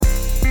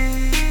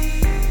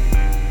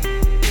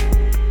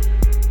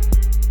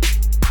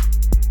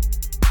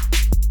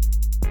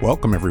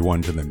Welcome,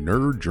 everyone, to the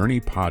Nerd Journey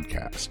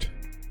podcast.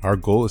 Our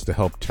goal is to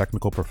help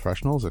technical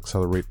professionals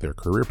accelerate their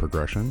career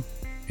progression,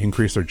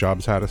 increase their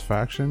job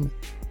satisfaction,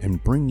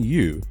 and bring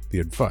you the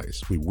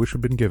advice we wish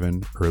had been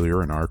given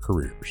earlier in our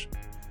careers.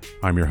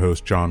 I'm your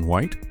host, John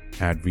White,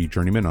 at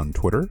VJourneyman on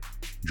Twitter,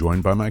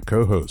 joined by my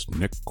co-host,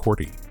 Nick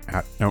Corti,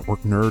 at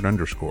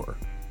NetworkNerd_.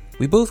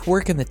 We both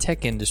work in the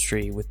tech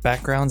industry with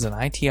backgrounds in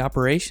IT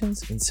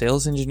operations and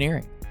sales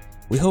engineering.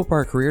 We hope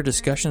our career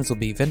discussions will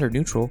be vendor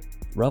neutral,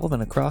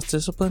 relevant across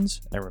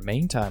disciplines, and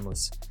remain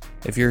timeless.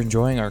 If you're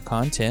enjoying our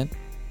content,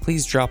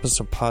 please drop us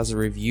a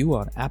positive review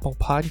on Apple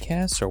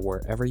Podcasts or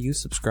wherever you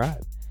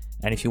subscribe.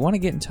 And if you want to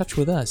get in touch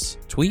with us,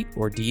 tweet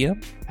or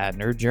DM at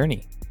Nerd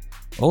Journey.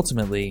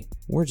 Ultimately,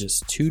 we're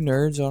just two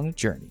nerds on a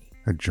journey.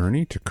 A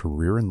journey to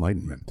career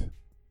enlightenment.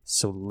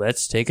 So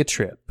let's take a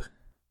trip.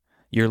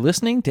 You're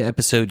listening to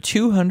episode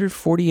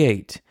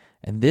 248,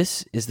 and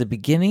this is the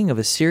beginning of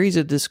a series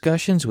of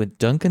discussions with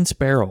Duncan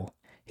Sparrell.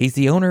 He's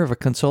the owner of a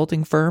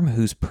consulting firm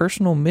whose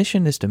personal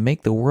mission is to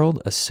make the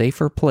world a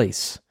safer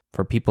place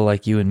for people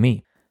like you and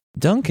me.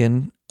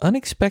 Duncan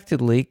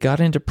unexpectedly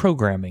got into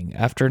programming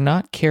after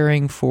not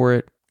caring for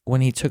it when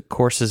he took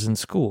courses in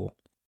school.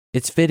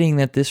 It's fitting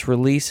that this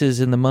releases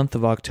in the month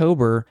of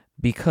October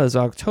because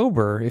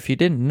October, if you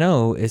didn't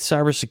know, is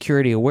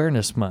Cybersecurity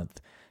Awareness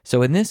Month.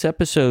 So in this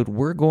episode,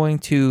 we're going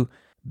to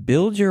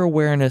build your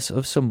awareness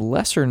of some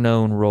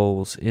lesser-known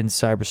roles in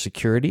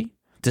cybersecurity,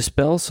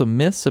 dispel some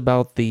myths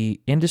about the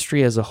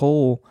industry as a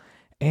whole,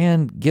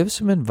 and give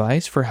some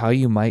advice for how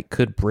you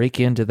could break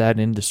into that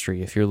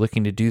industry if you're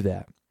looking to do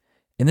that.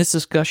 In this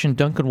discussion,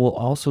 Duncan will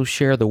also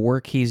share the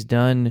work he's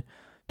done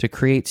to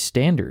create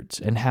standards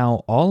and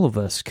how all of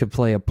us could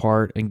play a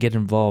part and get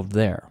involved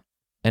there.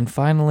 And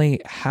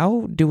finally,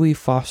 how do we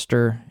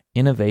foster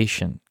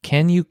innovation?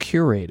 Can you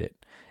curate it?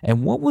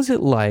 And what was it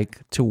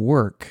like to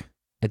work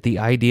at the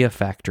Idea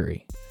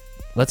Factory?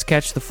 Let's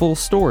catch the full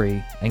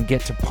story and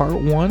get to part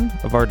one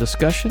of our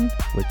discussion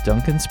with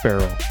Duncan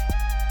Sparrell.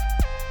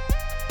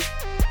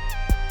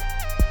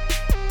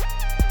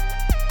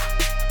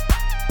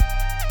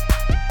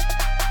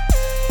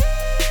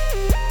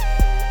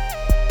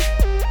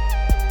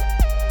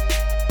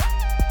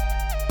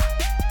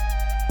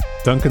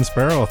 Duncan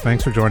Sparrell,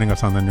 thanks for joining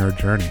us on the Nerd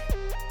Journey.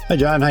 Hi,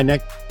 John. Hi,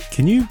 Nick.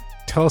 Can you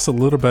tell us a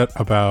little bit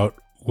about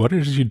what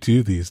it is you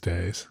do these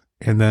days?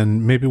 And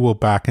then maybe we'll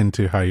back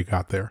into how you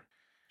got there.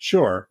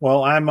 Sure.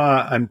 Well,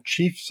 I'm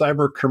chief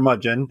cyber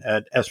curmudgeon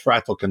at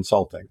S-Fractal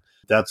Consulting.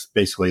 That's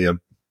basically a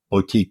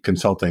boutique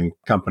consulting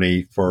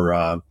company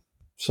for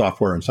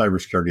software and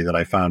cybersecurity that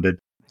I founded.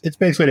 It's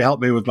basically to help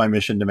me with my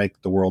mission to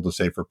make the world a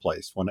safer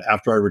place.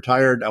 After I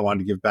retired, I wanted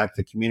to give back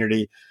to the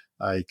community.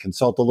 I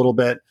consult a little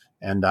bit,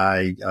 and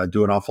I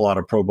do an awful lot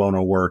of pro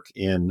bono work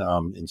in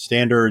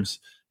standards,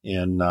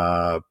 in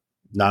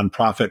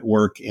nonprofit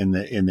work in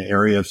the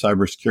area of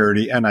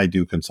cybersecurity, and I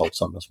do consult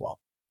some as well.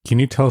 Can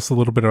you tell us a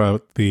little bit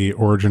about the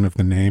origin of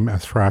the name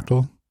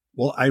S-Fractal?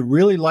 Well, I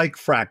really like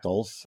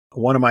fractals.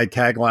 One of my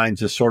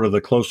taglines is sort of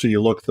the closer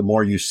you look, the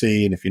more you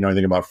see. And if you know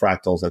anything about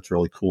fractals, that's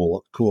really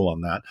cool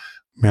on that.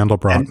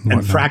 Mandelbrot.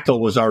 And fractal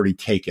was already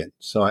taken.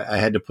 So I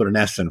had to put an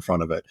S in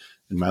front of it.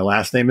 And my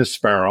last name is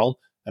Sparrell,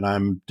 and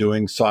I'm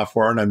doing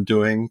software and I'm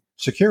doing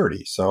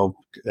security. So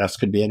S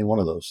could be any one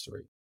of those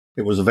three.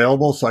 It was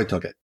available, so I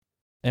took it.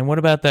 And what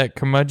about that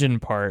curmudgeon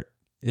part?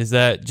 Is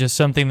that just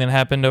something that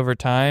happened over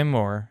time,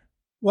 or?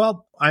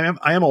 Well, I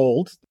am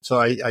old, so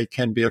I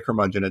can be a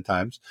curmudgeon at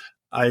times.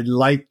 I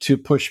like to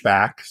push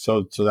back,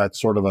 so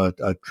that's sort of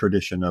a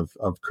tradition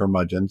of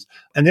curmudgeons.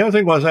 And the other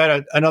thing was I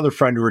had another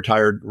friend who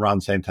retired around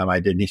the same time I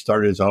did, and he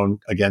started his own,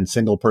 again,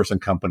 single-person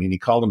company, and he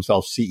called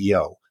himself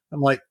CEO.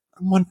 I'm like,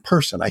 I'm one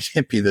person. I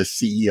can't be the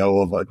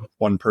CEO of a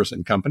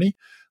one-person company.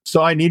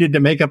 So I needed to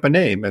make up a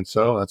name, and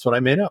so that's what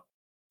I made up.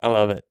 I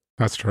love it.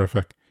 That's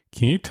terrific.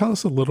 Can you tell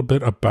us a little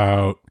bit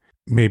about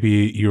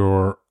maybe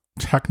your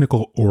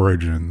technical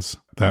origins,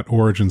 that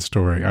origin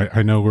story?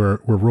 I know we're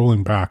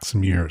rolling back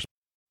some years.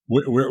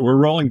 We're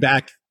rolling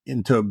back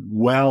into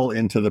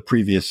the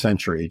previous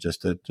century,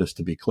 just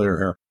to be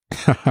clear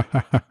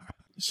here.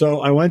 So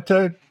I went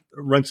to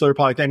Rensselaer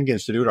Polytechnic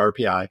Institute,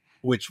 RPI,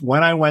 which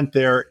when I went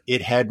there,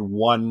 it had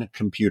one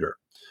computer.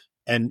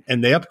 And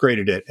they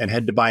upgraded it and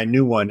had to buy a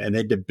new one, and they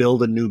had to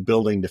build a new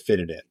building to fit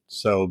it in.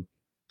 So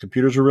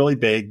computers are really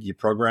big. You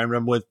program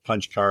them with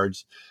punch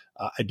cards.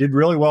 I did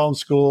really well in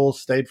school,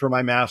 stayed for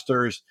my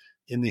master's.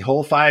 In the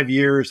whole 5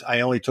 years, I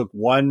only took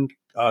one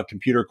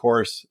computer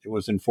course. It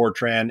was in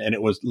Fortran, and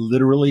it was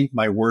literally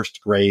my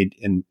worst grade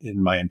in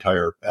my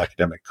entire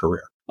academic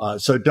career.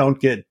 So don't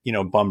get,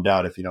 bummed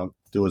out if you don't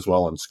do as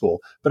well in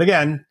school. But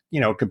again,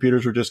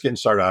 computers were just getting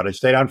started out. I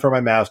stayed on for my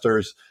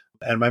master's,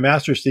 and my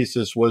master's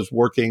thesis was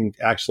working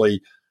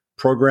actually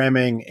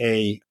programming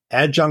a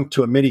adjunct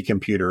to a mini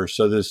computer.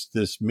 So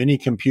this mini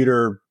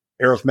computer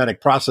arithmetic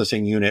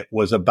processing unit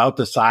was about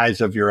the size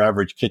of your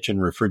average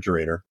kitchen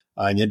refrigerator.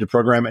 And you had to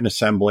program it in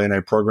assembly, and I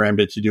programmed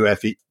it to do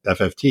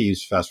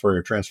FFTs, fast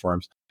Fourier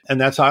transforms. And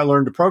that's how I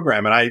learned to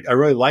program. And I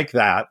really like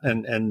that.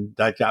 And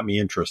that got me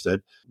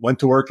interested. Went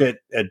to work at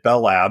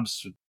Bell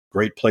Labs,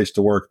 great place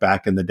to work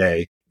back in the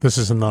day. This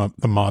is in the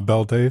Ma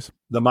Bell days?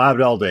 The Ma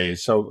Bell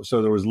days. So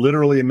there was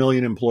literally 1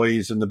 million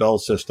employees in the Bell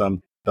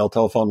system. Bell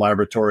Telephone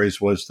Laboratories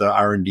was the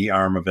R&D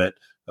arm of it.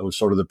 It was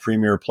sort of the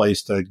premier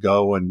place to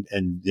go. And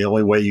the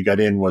only way you got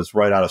in was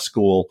right out of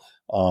school.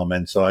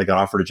 And so I got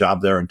offered a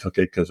job there and took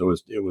it because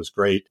it was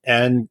great,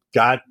 and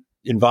got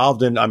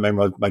involved in,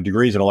 my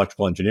degree is in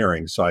electrical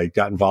engineering. So I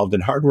got involved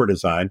in hardware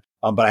design,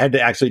 but I had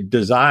to actually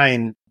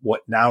design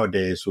what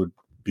nowadays would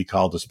be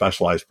called a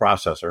specialized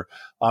processor.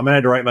 I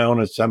had to write my own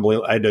assembly.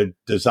 I had to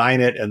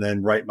design it and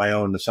then write my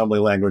own assembly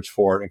language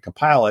for it and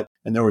compile it.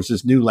 And there was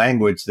this new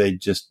language they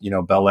just,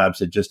 Bell Labs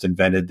had just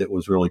invented that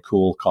was really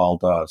cool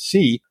called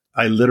C.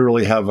 I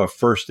literally have a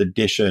first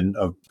edition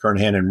of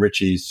Kernahan and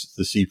Ritchie's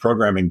The C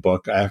Programming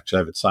book. I actually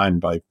have it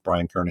signed by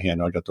Brian Kernahan,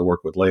 who I got to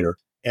work with later.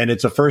 And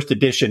it's a first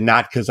edition,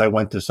 not because I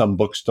went to some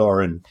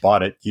bookstore and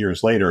bought it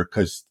years later,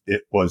 because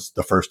it was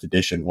the first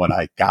edition when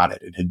I got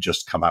it. It had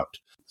just come out.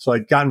 So I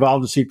got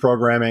involved in C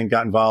programming,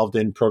 got involved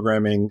in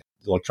programming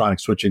electronic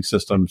switching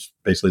systems,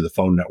 basically the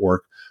phone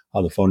network,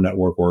 how the phone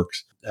network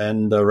works.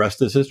 And the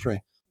rest is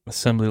history.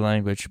 Assembly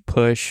language,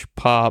 push,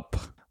 pop,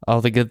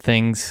 all the good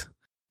things.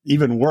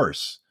 Even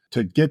worse.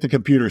 To get the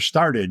computer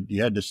started,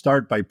 you had to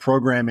start by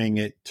programming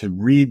it to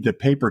read the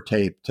paper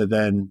tape to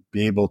then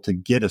be able to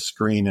get a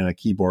screen and a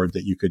keyboard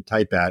that you could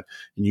type at.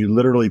 And you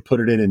literally put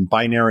it in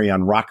binary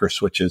on rocker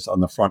switches on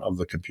the front of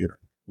the computer.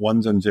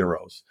 Ones and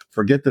zeros.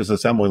 Forget this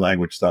assembly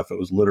language stuff. It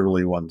was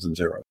literally ones and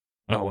zeros.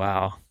 Oh,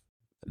 wow.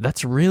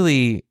 That's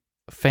really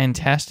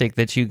fantastic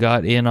that you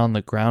got in on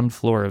the ground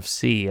floor of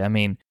C. I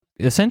mean,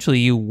 essentially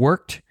you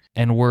worked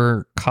and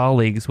were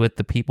colleagues with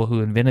the people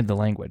who invented the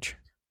language.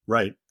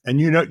 Right. And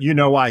you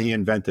know why he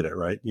invented it,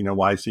 right? You know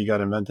why C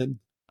got invented?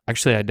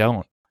 Actually, I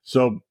don't.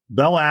 So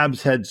Bell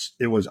Labs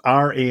it was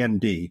R, A,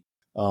 and D.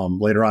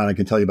 Later on, I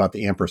can tell you about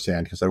the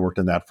Ampersand because I worked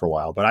in that for a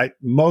while. But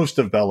most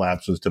of Bell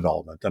Labs was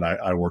development, and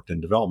I worked in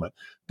development.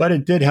 But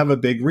it did have a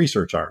big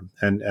research arm,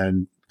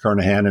 and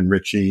Kernahan and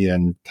Ritchie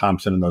and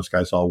Thompson and those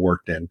guys all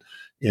worked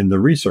in the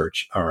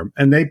research arm.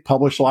 And they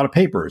published a lot of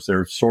papers.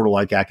 They're sort of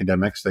like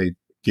academics. They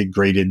get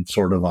graded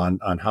sort of on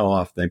how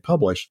often they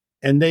publish.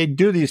 And they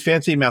do these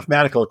fancy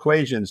mathematical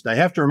equations. And I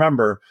have to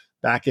remember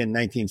back in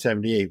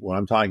 1978, when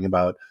I'm talking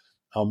about,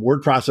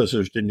 word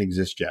processors didn't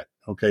exist yet.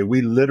 Okay.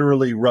 We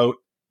literally wrote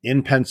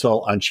in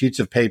pencil on sheets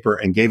of paper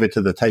and gave it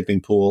to the typing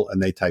pool and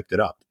they typed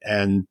it up.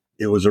 And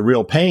it was a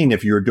real pain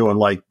if you were doing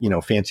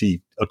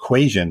fancy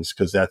equations,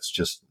 because that's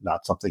just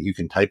not something you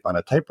can type on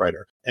a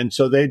typewriter. And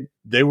so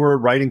they were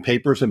writing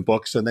papers and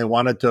books, and they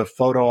wanted to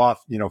photo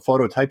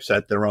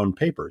typeset their own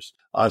papers.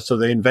 So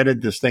they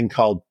invented this thing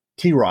called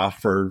TROF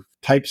for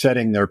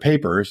typesetting their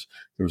papers.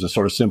 There was a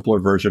sort of simpler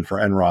version for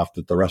NROF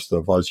that the rest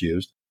of us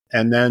used.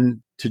 And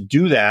then to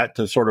do that,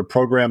 to sort of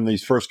program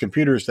these first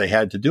computers they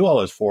had to do all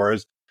this for,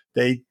 is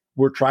they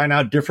were trying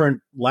out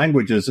different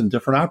languages and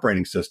different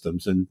operating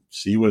systems. And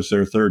C was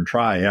their third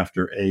try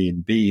after A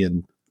and B,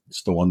 and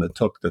it's the one that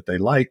took that they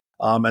liked.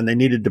 And they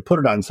needed to put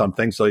it on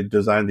something, so they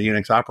designed the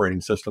Unix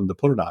operating system to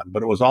put it on.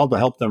 But it was all to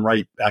help them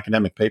write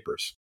academic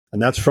papers. And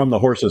that's from the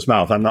horse's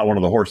mouth. I'm not one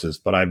of the horses,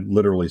 but I've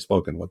literally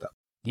spoken with them.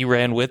 You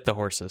ran with the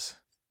horses.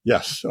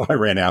 Yes, so I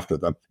ran after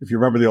them. If you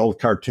remember the old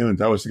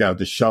cartoons, I was the guy with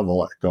the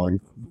shovel going,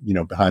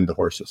 behind the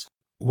horses.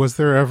 Was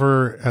there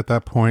ever, at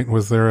that point,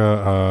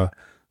 a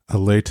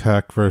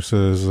LaTeX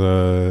versus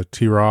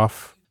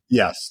TROF?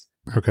 Yes.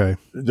 Okay.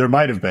 There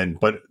might have been,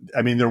 but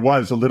there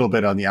was a little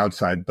bit on the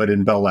outside, but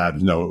in Bell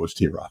Labs, no, it was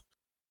TROF.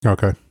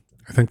 Okay.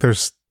 I think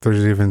there's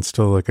even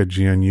still like a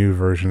GNU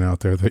version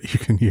out there that you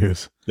can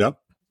use. Yep.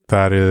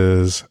 That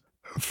is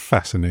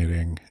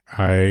fascinating.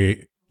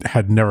 I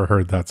had never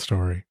heard that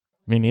story.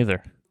 Me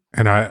neither.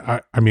 And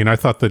I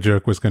thought the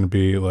joke was going to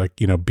be like,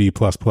 B++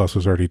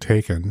 was already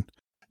taken.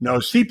 No,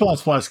 C++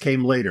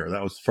 came later.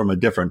 That was from a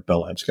different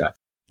Bell Labs guy.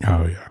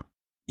 Oh, yeah.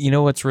 You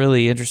know what's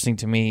really interesting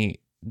to me,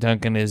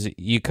 Duncan, is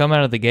you come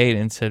out of the gate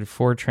and said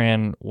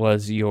Fortran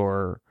was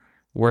your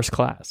worst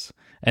class.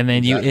 And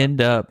then you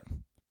end up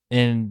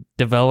in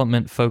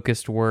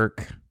development-focused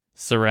work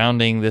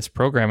surrounding this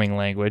programming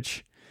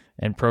language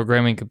and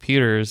programming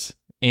computers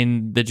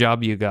in the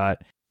job you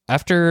got.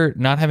 After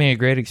not having a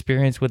great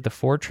experience with the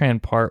Fortran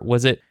part,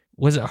 was it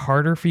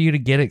harder for you to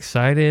get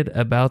excited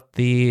about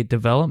the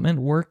development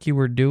work you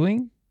were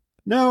doing?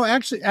 No,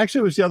 actually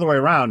it was the other way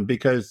around,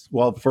 because,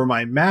 for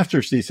my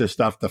master's thesis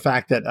stuff, the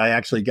fact that I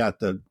actually got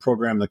to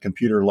program the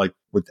computer like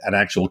with an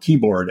actual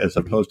keyboard as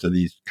opposed to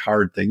these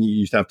card thing. You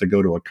used to have to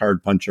go to a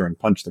card puncher and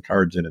punch the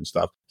cards in and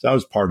stuff. So that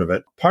was part of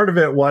it. Part of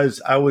it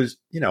was I was,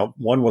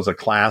 one was a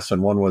class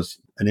and one was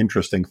an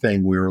interesting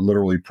thing. We were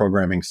literally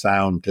programming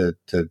sound to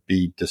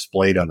be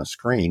displayed on a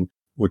screen,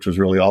 which was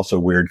really also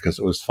weird because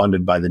it was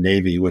funded by the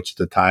Navy, which at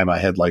the time I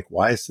had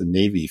why is the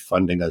Navy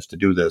funding us to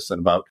do this? And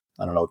about,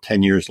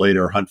 10 years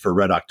later, Hunt for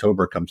Red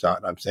October comes out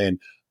and I'm saying,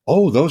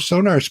 oh, those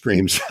sonar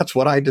screens, that's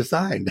what I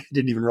designed. I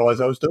didn't even realize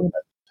I was doing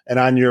it. And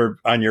on your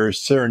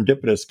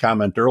serendipitous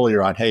comment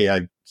earlier on, hey,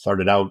 I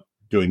started out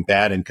doing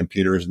bad in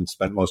computers and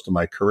spent most of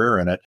my career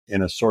in it.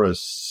 In a sort of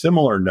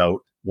similar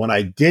note, when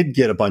I did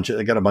get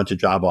I got a bunch of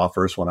job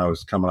offers when I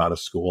was coming out of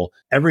school.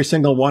 Every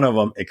single one of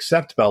them,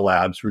 except Bell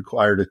Labs,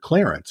 required a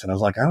clearance. And I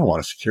was like, I don't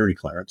want a security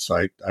clearance.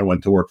 So I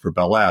went to work for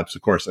Bell Labs,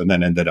 of course, and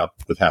then ended up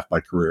with half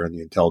my career in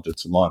the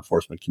intelligence and law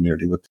enforcement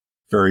community with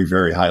very,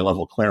 very high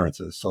level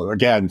clearances. So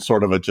again,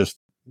 sort of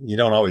you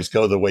don't always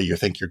go the way you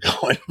think you're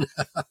going.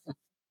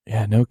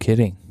 Yeah, no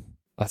kidding.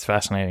 That's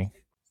fascinating.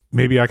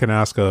 Maybe I can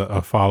ask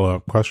a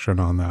follow-up question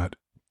on that.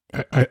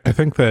 I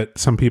think that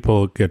some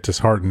people get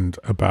disheartened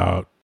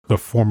about the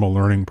formal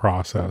learning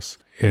process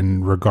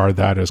and regard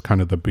that as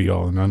kind of the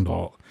be-all and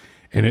end-all.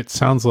 And it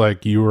sounds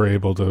like you were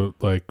able to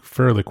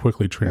fairly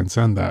quickly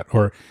transcend that.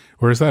 Or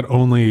is that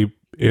only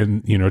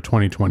in,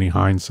 2020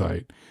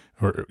 hindsight?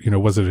 Or,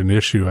 was it an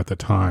issue at the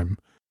time?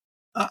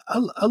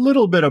 A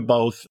little bit of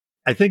both.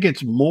 I think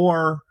it's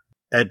more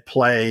at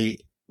play.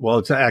 Well,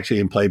 it's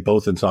actually in play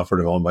both in software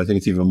development, but I think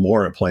it's even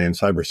more at play in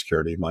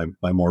cybersecurity,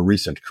 my more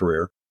recent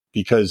career.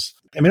 Because,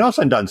 all of a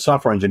sudden,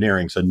 software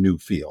engineering is a new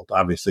field.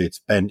 Obviously, it's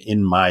been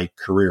in my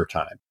career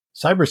time.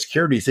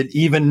 Cybersecurity is an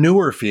even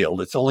newer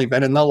field. It's only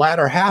been in the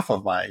latter half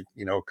of my,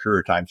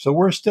 career time. So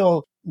we're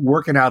still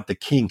working out the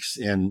kinks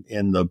in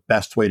the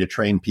best way to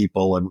train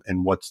people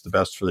and what's the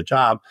best for the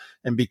job.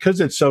 And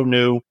because it's so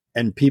new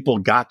and people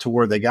got to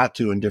where they got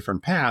to in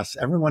different paths,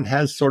 everyone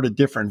has sort of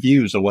different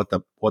views of what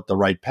the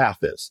right path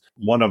is.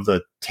 One of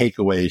the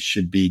takeaways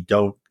should be,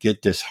 don't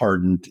get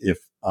disheartened if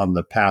on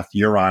the path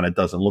you're on, it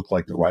doesn't look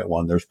like the right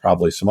one. There's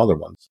probably some other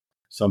ones.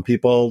 Some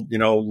people,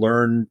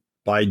 learn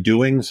by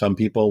doing. Some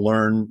people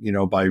learn,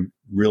 by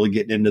really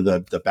getting into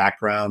the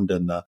background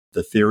and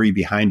the theory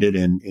behind it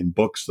in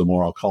books, the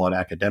more I'll call it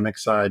academic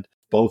side.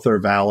 Both are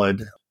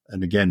valid.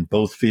 And again,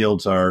 both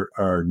fields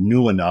are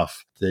new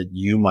enough that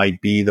you might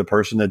be the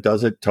person that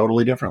does it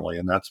totally differently.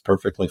 And that's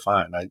perfectly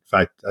fine. In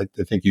fact,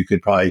 I think you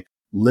could probably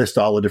list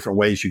all the different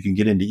ways you can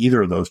get into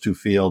either of those two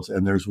fields.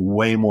 And there's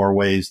way more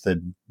ways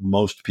than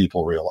most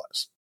people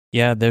realize.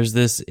 Yeah, there's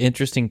this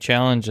interesting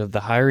challenge of the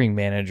hiring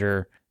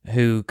manager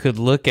who could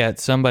look at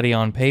somebody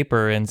on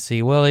paper and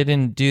see, well, they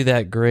didn't do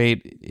that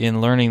great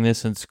in learning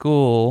this in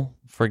school,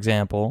 for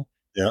example.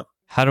 Yeah.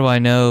 How do I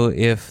know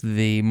if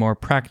the more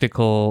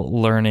practical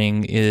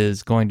learning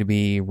is going to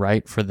be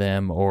right for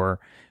them or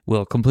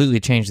will completely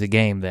change the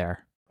game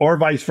there? Or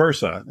vice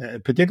versa.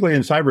 Particularly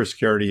in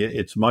cybersecurity,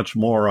 it's much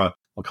more, I'll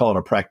call it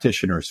a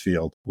practitioner's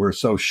field. We're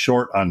so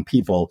short on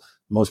people.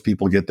 Most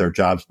people get their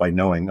jobs by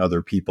knowing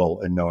other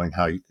people and knowing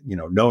how,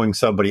 knowing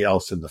somebody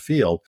else in the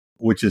field,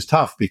 which is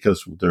tough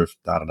because there's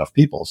not enough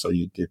people. So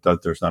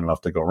there's not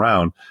enough to go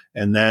around.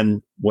 And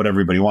then what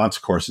everybody wants,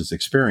 of course, is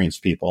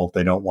experienced people.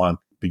 They don't want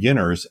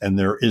beginners. And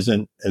there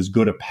isn't as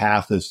good a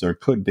path as there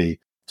could be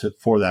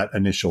for that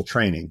initial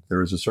training.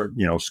 There is a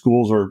certain,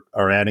 schools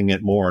are adding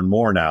it more and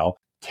more now.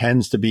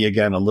 Tends to be,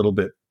 again, a little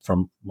bit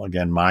from,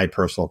 again, my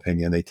personal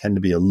opinion, they tend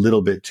to be a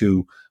little bit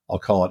too, I'll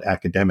call it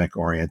academic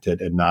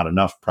oriented and not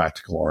enough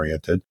practical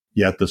oriented.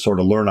 Yet the sort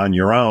of learn on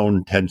your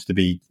own tends to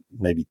be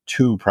maybe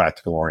too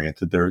practical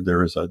oriented.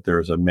 There is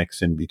a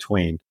mix in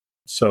between.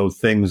 So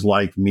things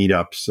like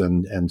meetups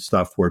and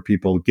stuff where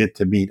people get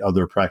to meet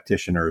other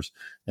practitioners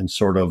and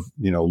sort of,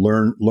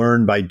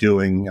 learn by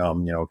doing,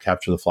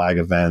 capture the flag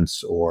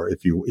events, or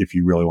if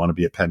you really want to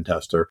be a pen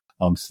tester,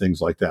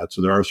 things like that.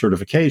 So there are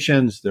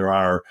certifications, there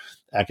are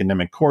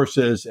academic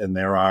courses, and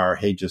there are,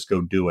 hey, just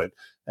go do it.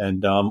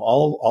 And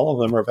all of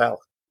them are valid.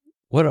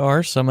 What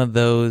are some of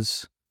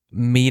those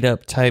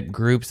meetup type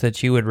groups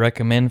that you would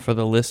recommend for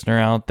the listener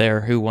out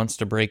there who wants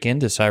to break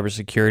into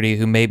cybersecurity,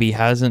 who maybe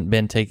hasn't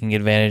been taking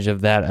advantage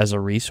of that as a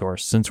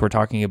resource, since we're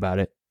talking about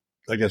it?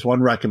 I guess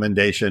one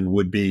recommendation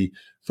would be,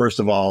 first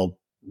of all,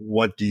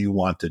 what do you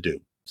want to do?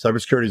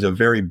 Cybersecurity is a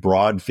very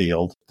broad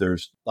field.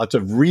 There's lots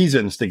of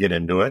reasons to get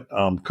into it.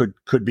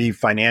 Could be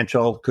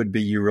financial, could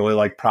be you really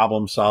like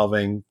problem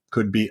solving,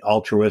 could be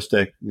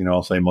altruistic.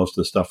 I'll say most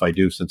of the stuff I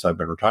do since I've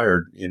been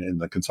retired in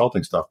the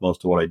consulting stuff,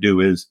 most of what I do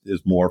is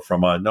more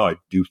from no, I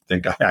do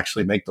think I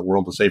actually make the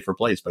world a safer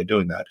place by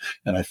doing that.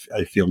 And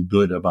I feel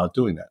good about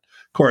doing that.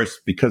 Of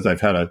course, because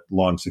I've had a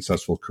long,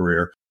 successful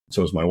career,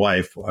 so is my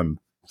wife, I'm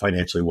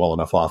financially well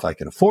enough off I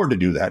can afford to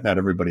do that. Not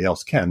everybody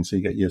else can. So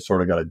you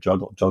sort of got to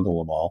juggle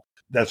them all.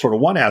 That's sort of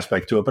one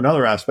aspect to it. But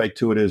another aspect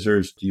to it is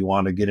do you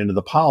want to get into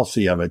the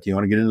policy of it? Do you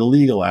want to get into the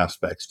legal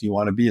aspects? Do you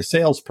want to be a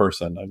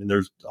salesperson?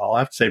 I'll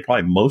have to say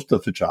probably most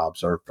of the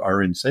jobs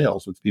are in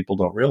sales, which people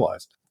don't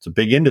realize. It's a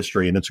big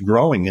industry and it's a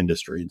growing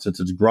industry. And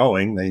since it's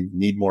growing, they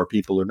need more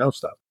people who know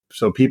stuff.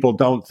 So people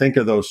don't think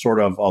of those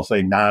sort of, I'll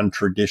say,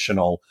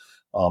 non-traditional.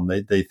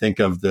 They think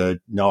of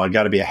no, I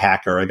got to be a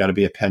hacker. I got to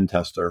be a pen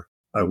tester.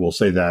 I will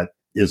say that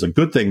is a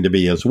good thing to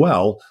be as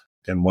well.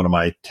 And one of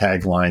my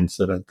taglines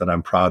that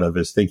I'm proud of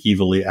is think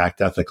evilly,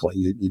 act ethically.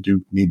 You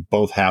do need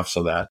both halves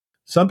of that.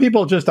 Some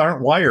people just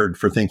aren't wired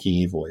for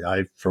thinking evilly.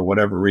 I, for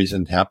whatever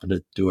reason, happen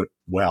to do it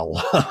well.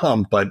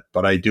 But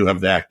I do have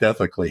the act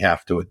ethically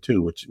half to it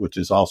too, which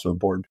is also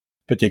important,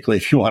 particularly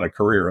if you want a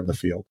career in the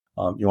field.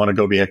 You want to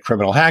go be a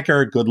criminal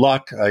hacker, good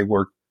luck. I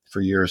worked for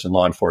years in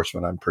law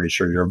enforcement. I'm pretty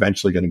sure you're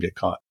eventually going to get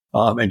caught.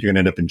 And you're going to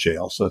end up in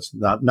jail. So it's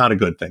not a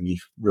good thing. You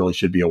really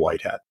should be a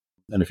white hat.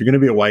 And if you're going to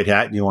be a white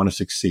hat and you want to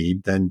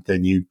succeed, then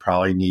you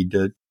probably need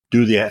to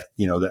do the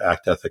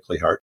act ethically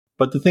hard.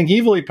 But the think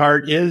evilly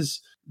part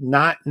is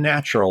not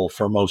natural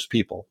for most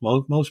people.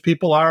 Most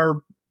people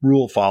are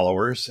rule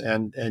followers,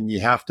 and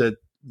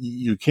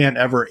you can't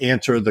ever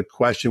answer the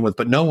question with,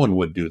 but no one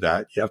would do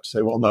that. You have to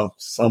say, well, no,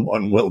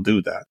 someone will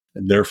do that.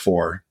 And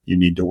therefore you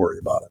need to worry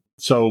about it.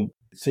 So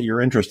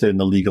you're interested in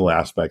the legal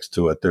aspects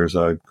to it. There's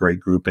a great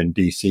group in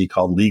DC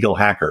called Legal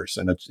Hackers.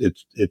 And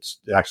it's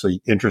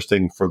actually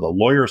interesting for the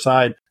lawyer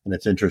side, and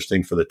it's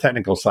interesting for the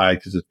technical side,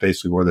 because it's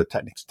basically where the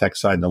tech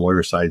side and the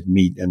lawyer side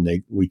meet, and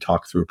we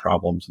talk through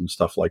problems and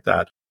stuff like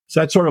that. So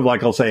that's sort of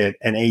like, I'll say,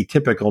 an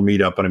atypical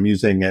meetup, and I'm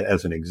using it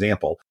as an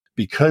example.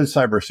 Because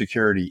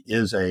cybersecurity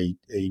is a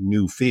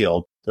new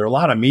field, there are a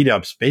lot of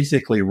meetups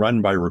basically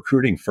run by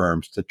recruiting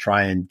firms to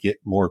try and get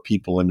more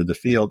people into the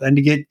field and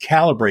to get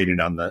calibrated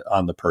on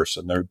the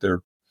person.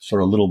 They're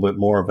sort of a little bit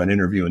more of an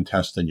interview and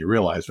test than you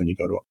realize when you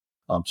go to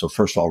them. So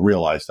first of all,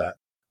 realize that.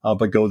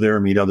 But go there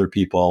and meet other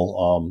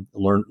people,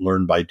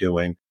 learn by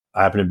doing.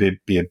 I happen to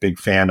be a big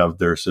fan of,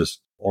 there's this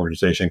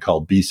organization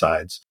called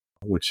B-Sides,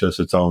 which is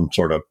its own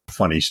sort of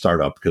funny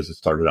startup because it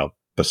started out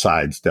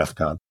besides DEF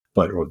CON,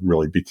 but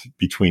really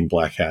between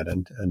Black Hat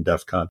and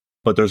DEF CON.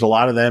 But there's a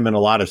lot of them in a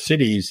lot of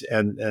cities,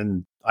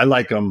 and I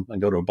like them. I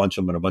go to a bunch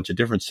of them in a bunch of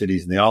different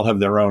cities, and they all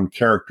have their own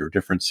character.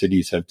 Different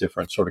cities have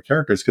different sort of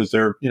characters because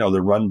they're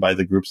run by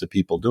the groups of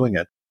people doing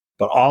it.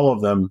 But all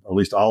of them, or at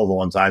least all of the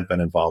ones I've been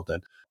involved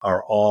in,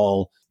 are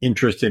all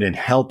interested in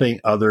helping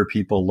other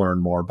people learn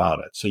more about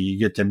it. So you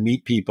get to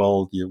meet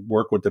people, you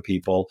work with the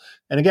people.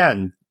 And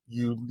again,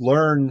 you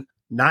learn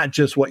not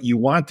just what you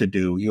want to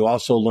do, you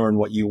also learn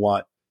what you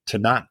want to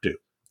not do.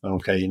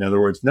 Okay. In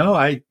other words, no,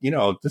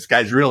 this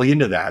guy's really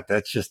into that.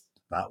 That's just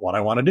not what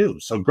I want to do.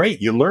 So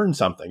great. You learn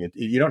something.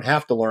 You don't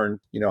have to learn,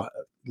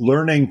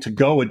 learning to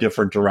go a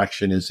different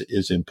direction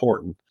is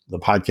important. The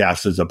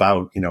podcast is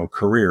about,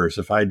 careers.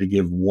 If I had to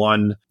give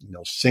one,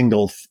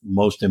 single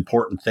most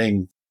important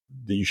thing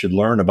that you should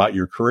learn about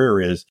your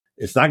career is,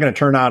 it's not going to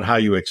turn out how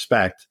you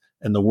expect.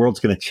 And the world's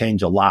going to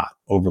change a lot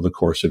over the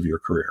course of your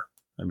career.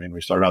 I mean,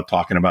 we started out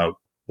talking about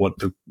what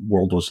the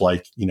world was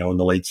like, in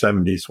the late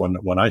 70s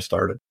when I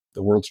started.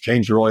 The world's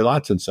changed really a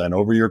lot since then.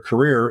 Over your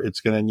career, it's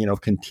going to,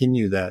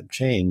 continue that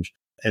change.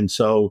 And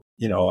so,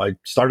 I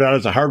started out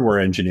as a hardware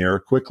engineer,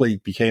 quickly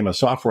became a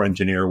software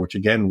engineer, which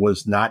again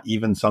was not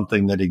even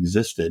something that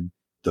existed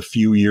the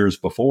few years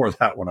before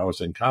that when I was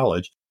in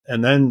college.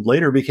 And then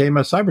later became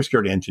a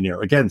cybersecurity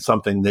engineer, again,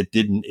 something that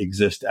didn't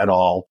exist at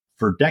all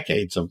for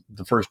decades of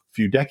the first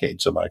few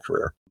decades of my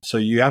career. So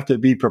you have to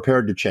be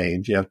prepared to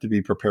change. You have to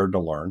be prepared to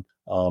learn.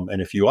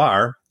 And if you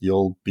are,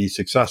 you'll be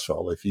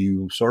successful. If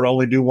you sort of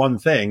only do one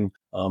thing,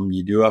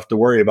 you do have to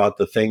worry about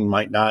the thing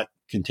might not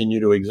continue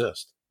to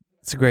exist.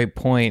 That's a great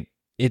point.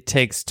 It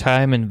takes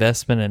time,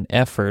 investment, and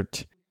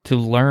effort to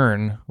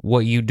learn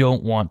what you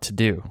don't want to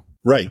do.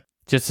 Right.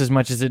 Just as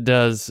much as it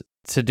does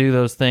to do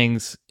those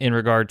things in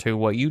regard to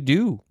what you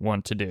do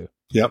want to do.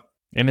 Yep.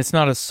 And it's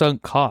not a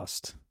sunk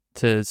cost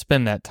to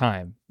spend that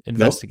time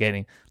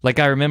investigating. Nope. Like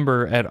I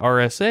remember at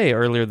RSA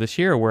earlier this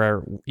year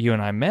where you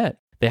and I met,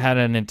 they had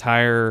an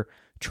entire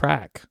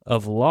track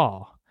of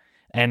law.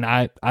 And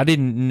I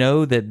didn't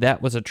know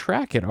that was a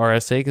track at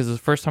RSA because it was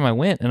the first time I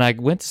went. And I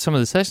went to some of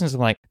the sessions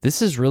and I'm like,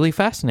 this is really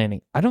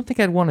fascinating. I don't think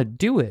I'd want to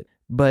do it,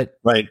 but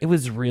It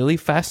was really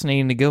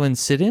fascinating to go and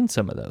sit in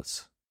some of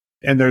those.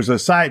 And there's a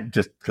side,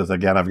 just because,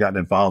 again, I've gotten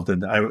involved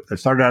in, I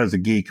started out as a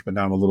geek, but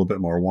now I'm a little bit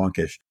more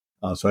wonkish.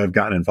 So I've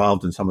gotten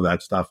involved in some of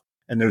that stuff.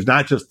 And there's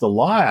not just the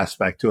law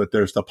aspect to it,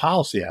 there's the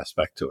policy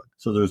aspect to it.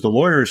 So there's the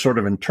lawyers sort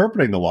of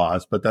interpreting the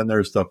laws, but then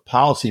there's the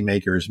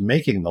policymakers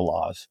making the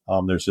laws.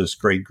 There's this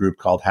great group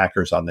called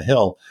Hackers on the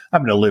Hill. I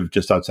happen to live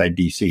just outside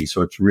DC,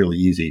 so it's really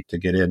easy to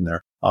get in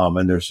there.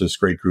 And there's this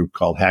great group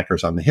called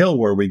Hackers on the Hill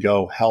where we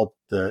go help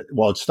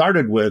it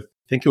started with,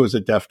 I think it was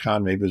at DEF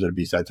CON, maybe it was at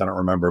B-Sides, I don't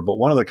remember. But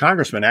one of the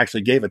congressmen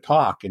actually gave a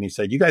talk and he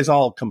said, you guys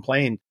all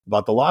complain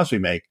about the laws we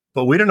make,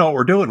 but we don't know what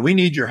we're doing. We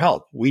need your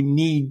help. We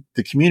need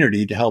the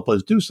community to help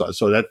us do so.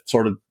 So that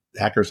sort of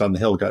Hackers on the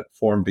Hill got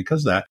formed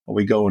because of that.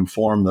 We go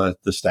inform the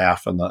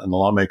staff and the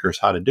lawmakers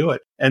how to do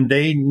it. And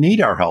they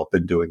need our help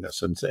in doing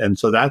this. And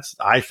so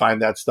I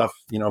find that stuff,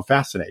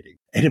 fascinating.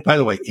 And by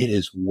the way, it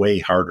is way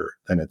harder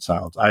than it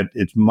sounds.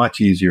 It's much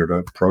easier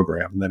to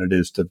program than it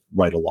is to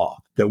write a law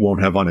that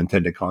won't have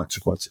unintended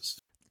consequences.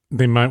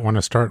 They might want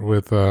to start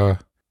with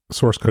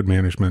source code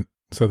management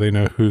so they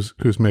know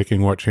who's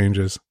making what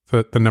changes.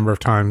 The number of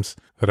times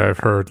that I've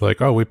heard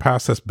like, oh, we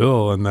passed this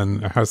bill and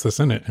then it has this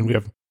in it and we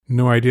have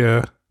no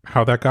idea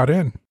how that got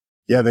in.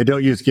 Yeah, they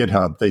don't use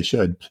GitHub. They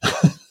should.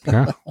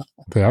 Yeah,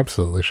 they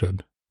absolutely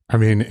should. I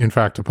mean, in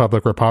fact, a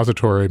public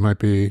repository might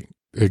be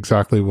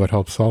exactly what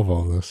helps solve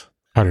all this.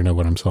 I don't know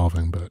what I'm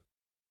solving, but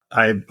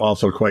I'm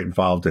also quite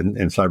involved in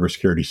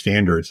cybersecurity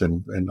standards,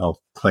 and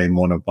I'll claim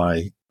one of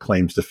my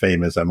claims to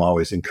fame is I'm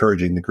always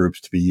encouraging the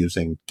groups to be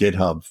using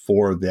GitHub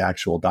for the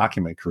actual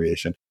document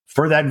creation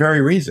for that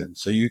very reason.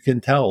 So you can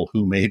tell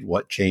who made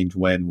what change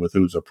when with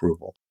whose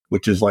approval,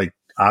 which is like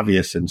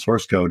obvious in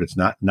source code. It's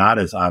not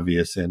as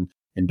obvious in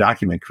in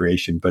document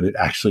creation, but it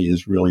actually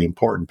is really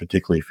important,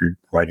 particularly if you're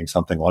writing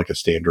something like a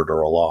standard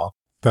or a law.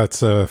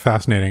 That's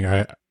fascinating.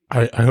 I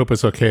hope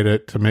it's okay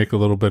to make a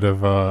little bit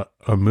of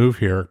a move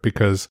here,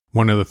 because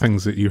one of the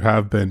things that you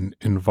have been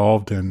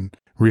involved in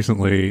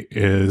recently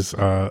is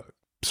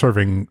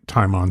serving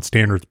time on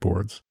standards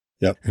boards.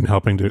 Yep. And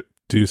helping to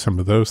do some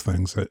of those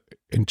things.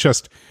 And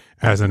just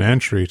as an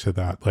entry to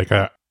that, like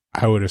I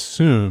would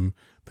assume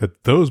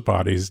that those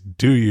bodies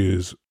do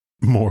use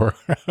more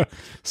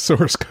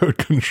source code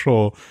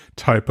control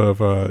type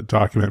of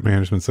document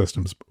management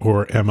systems,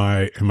 or am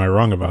I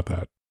wrong about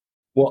that?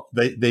 Well,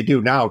 they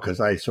do now, because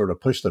I sort of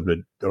push them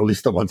to, or at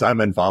least the ones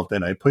I'm involved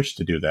in, I push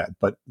to do that.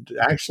 But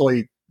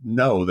actually,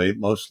 no, they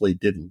mostly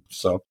didn't.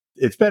 So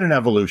it's been an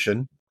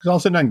evolution. Because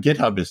also on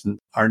GitHub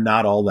are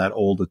not all that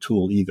old a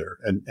tool either.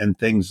 And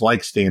things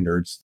like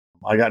standards,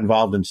 I got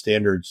involved in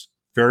standards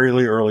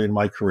fairly early in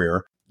my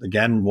career.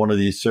 Again, one of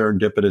these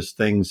serendipitous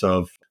things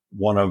of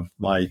one of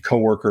my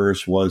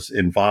coworkers was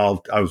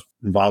involved. I was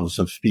involved in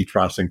some speech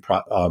processing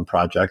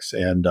projects,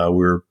 and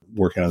we were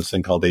working on this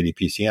thing called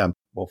ADPCM.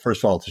 Well,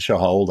 first of all, to show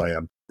how old I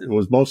am, it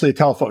was mostly a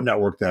telephone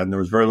network then. There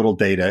was very little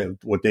data.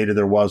 What data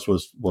there was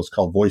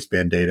called voice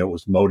band data. It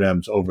was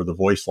modems over the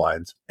voice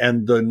lines.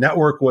 And the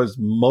network was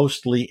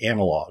mostly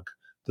analog.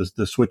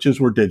 The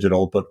switches were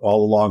digital, but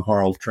all the long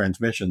haul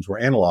transmissions were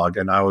analog.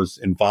 And I was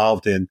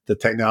involved in the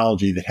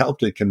technology that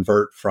helped it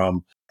convert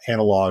from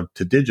analog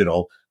to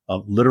digital.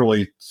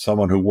 Literally,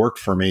 someone who worked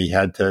for me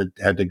had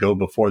to go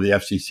before the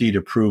FCC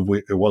to prove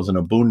it wasn't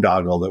a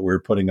boondoggle, that we were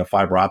putting a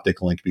fiber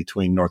optic link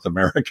between North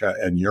America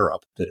and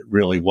Europe, that it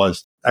really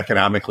was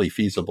economically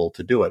feasible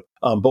to do it.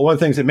 But one of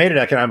the things that made it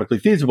economically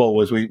feasible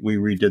was we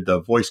redid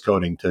the voice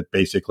coding to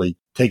basically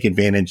take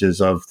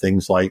advantages of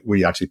things like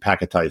we actually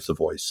packetize the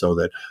voice, so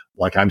that,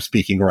 like, I'm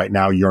speaking right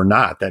now, you're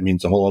not. That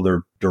means the whole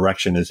other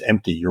direction is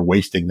empty. You're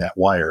wasting that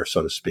wire,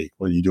 so to speak.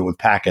 When you do it with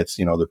packets,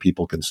 other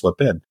people can slip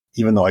in.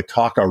 Even though I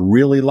talk a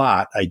really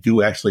lot, I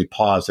do actually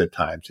pause at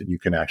times, and you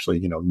can actually,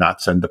 not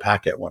send the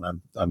packet when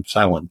I'm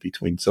silent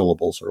between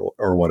syllables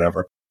or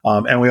whatever.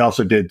 And we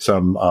also did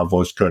some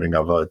voice coding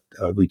of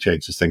we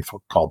changed this thing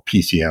called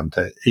PCM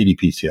to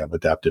ADPCM,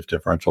 Adaptive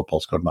Differential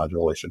Pulse Code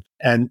Modulation.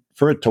 And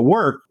for it to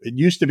work, it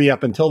used to be,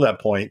 up until that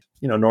point,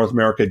 North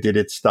America did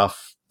its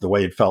stuff the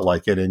way it felt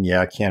like it. And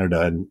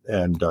Canada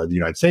and the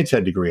United States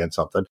had to agree on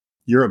something.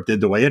 Europe did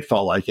the way it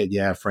felt like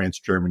it. France,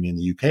 Germany, and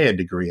the UK had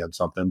to agree on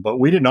something, but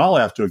we didn't all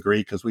have to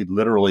agree, because we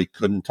literally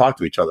couldn't talk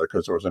to each other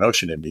because there was an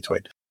ocean in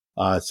between.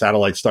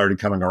 Satellites started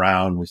coming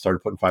around. We started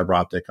putting fiber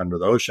optic under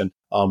the ocean.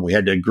 We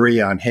had to agree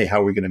on, hey,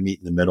 how are we going to meet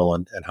in the middle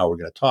and how we're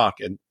going to talk?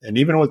 And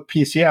even with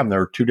PCM,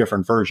 there are two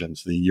different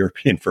versions, the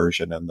European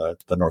version and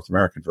the North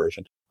American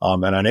version.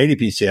 And on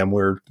ADPCM,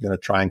 we're going to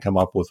try and come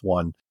up with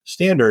one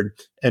standard.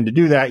 And to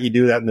do that, you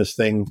do that in this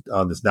thing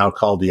that's now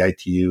called the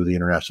ITU, the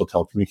International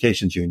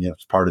Telecommunications Union.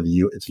 It's part of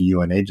it's a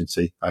UN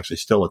agency. I actually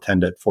still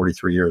attend it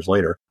 43 years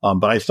later.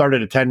 But I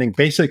started attending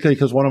basically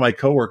because one of my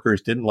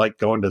coworkers didn't like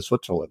going to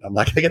Switzerland. I'm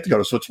like, I get to go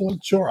to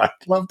Switzerland? Sure, I'd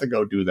love to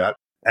go do that.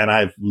 And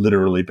I've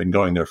literally been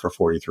going there for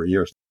 43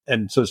 years.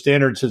 And so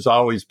standards has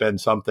always been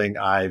something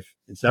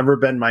it's never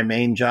been my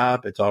main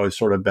job. It's always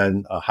sort of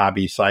been a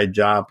hobby side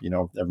job.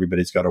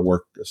 Everybody's got to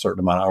work a certain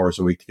amount of hours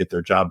a week to get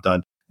their job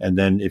done. And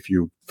then if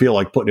you feel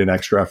like putting in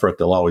extra effort,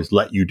 they'll always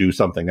let you do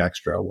something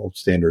extra. Well,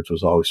 standards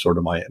was always sort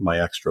of my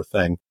extra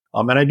thing.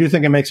 And I do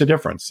think it makes a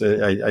difference.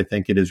 I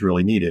think it is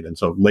really needed. And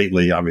so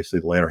lately,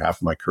 obviously, the later half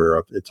of my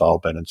career, it's all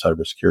been in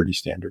cybersecurity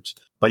standards.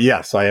 But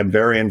yes, I am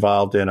very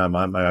involved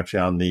I'm actually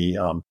on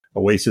the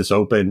Oasis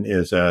Open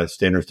is a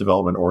standards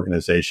development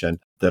organization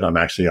that I'm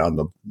actually on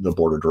the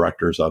board of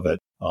directors of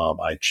it.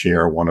 I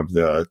chair one of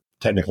the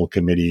technical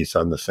committees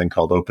on this thing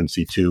called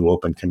OpenC2,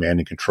 Open Command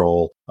and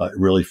Control. It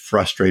really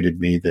frustrated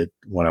me that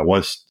when I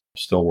was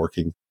still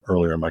working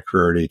earlier in my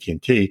career at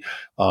AT&T,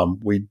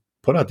 we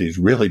put out these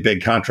really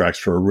big contracts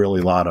for a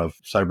really lot of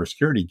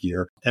cybersecurity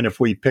gear. And if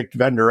we picked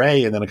vendor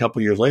A and then a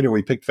couple of years later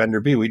we picked vendor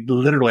B, we'd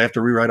literally have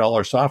to rewrite all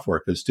our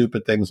software, because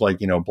stupid things like,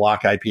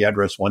 block IP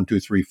address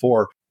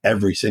 1234,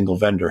 every single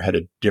vendor had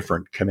a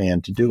different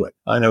command to do it.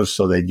 I know,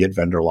 so they'd get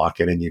vendor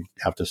lock-in and you'd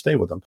have to stay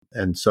with them.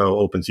 And so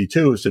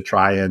OpenC2 is to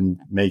try and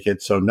make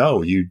it so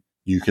no, you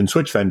can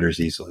switch vendors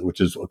easily,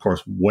 which is, of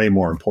course, way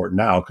more important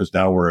now, because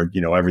now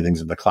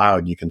everything's in the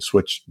cloud. You can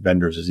switch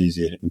vendors as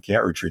easy as in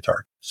carriage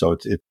retard. So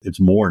it's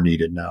more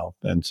needed now.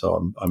 And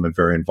so I'm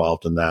very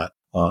involved in that.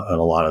 And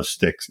a lot of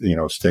STIX,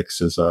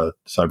 STIX is a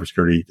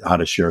cybersecurity, how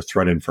to share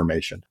threat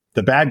information.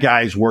 The bad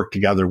guys work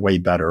together way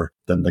better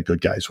than the good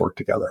guys work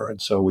together.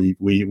 And so we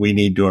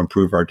need to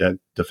improve our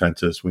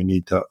defenses. We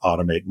need to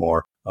automate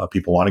more.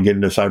 People want to get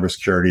into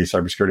cybersecurity.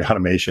 Cybersecurity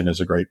automation is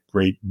a great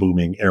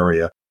booming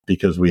area,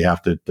 because we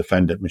have to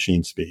defend at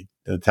machine speed.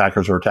 The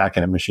attackers are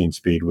attacking at machine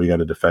speed. We got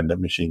to defend at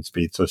machine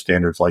speed. So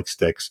standards like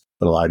STIX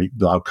that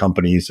allow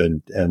companies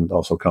and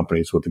also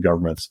companies with the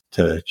governments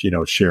to,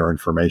 share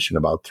information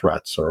about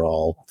threats are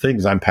all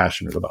things I'm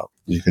passionate about.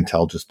 You can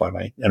tell just by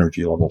my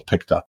energy level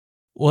picked up.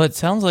 Well, it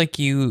sounds like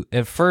you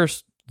at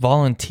first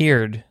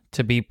volunteered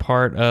to be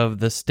part of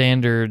the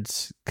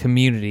standards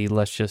community,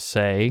 let's just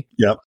say.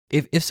 Yep.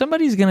 If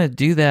somebody's going to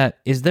do that,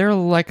 is there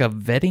like a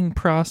vetting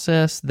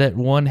process that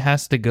one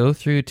has to go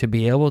through to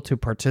be able to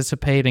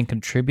participate and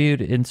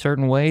contribute in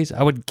certain ways?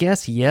 I would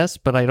guess yes,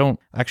 but I don't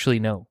actually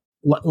know.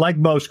 Like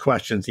most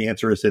questions, the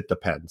answer is it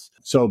depends.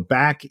 So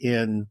back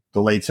in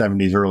the late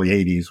 70s, early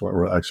 80s,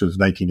 actually it was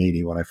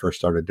 1980 when I first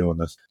started doing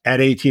this,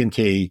 at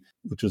AT&T,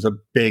 which was a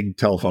big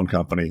telephone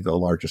company, the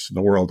largest in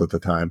the world at the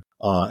time,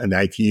 and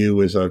the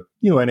ITU is a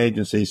UN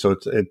agency, so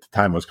at the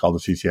time it was called the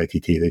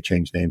CCITT. They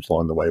changed names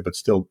along the way, but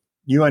still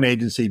UN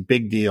agency,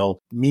 big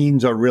deal,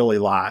 means a really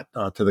lot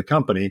to the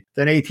company.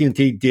 Then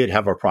AT&T did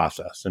have a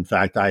process. In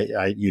fact,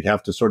 you'd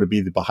have to sort of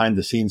be the behind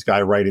the scenes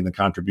guy writing the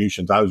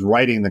contributions. I was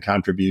writing the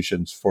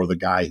contributions for the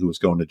guy who was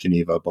going to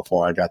Geneva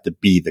before I got to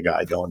be the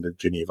guy going to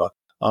Geneva.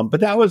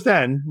 But that was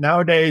then.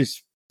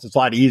 Nowadays, it's a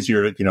lot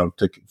easier,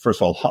 to, first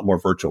of all, a lot more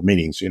virtual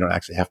meetings, so you don't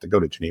actually have to go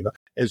to Geneva,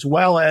 as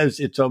well as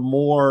it's a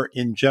more,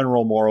 in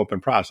general, more open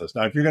process.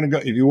 Now, if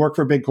you work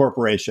for a big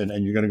corporation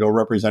and you're going to go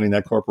representing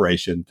that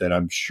corporation, then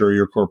I'm sure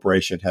your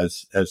corporation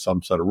has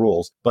some set of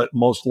rules, but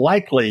most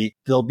likely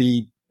they'll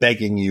be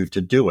begging you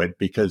to do it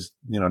because,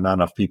 not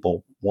enough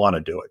people want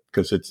to do it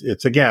because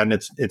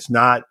it's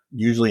not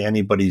usually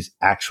anybody's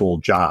actual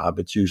job.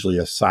 It's usually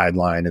a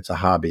sideline. It's a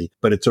hobby,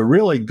 but it's a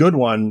really good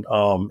one,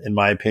 in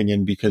my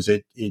opinion, because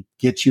it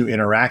gets you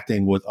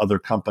interacting with other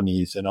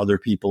companies and other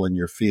people in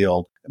your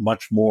field,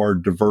 much more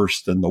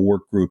diverse than the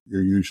work group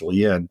you're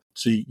usually in.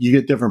 So you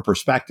get different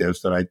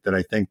perspectives that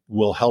I think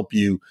will help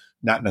you,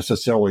 not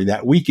necessarily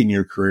that week in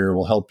your career,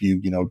 will help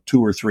you,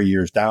 2 or 3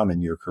 years down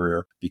in your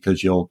career,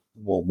 because you'll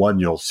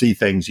see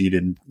things you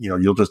didn't,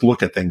 you'll just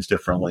look at things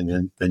differently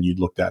than you'd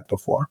looked at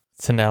before.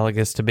 It's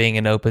analogous to being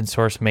an open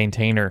source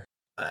maintainer.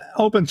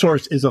 Open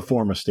source is a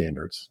form of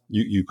standards,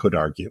 you could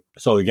argue.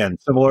 So again,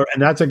 similar,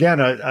 and that's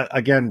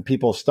again,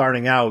 people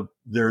starting out,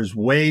 there's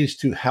ways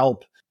to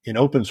help in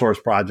open source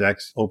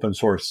projects, open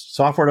source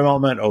software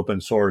development,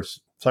 open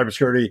source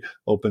cybersecurity,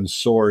 open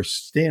source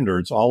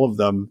standards. All of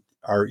them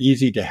are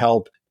easy to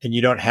help. And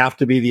you don't have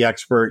to be the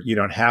expert. You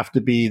don't have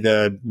to be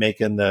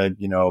making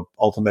the,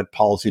 ultimate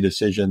policy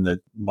decision that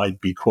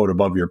might be, quote,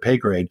 above your pay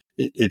grade.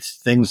 It's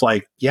things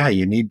like,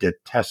 you need to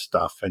test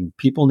stuff and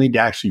people need to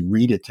actually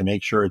read it to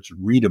make sure it's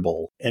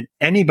readable. And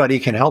anybody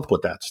can help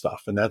with that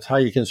stuff. And that's how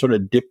you can sort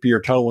of dip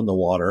your toe in the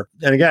water.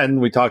 And again,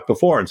 we talked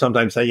before and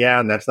sometimes say,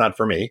 and that's not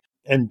for me.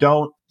 And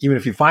even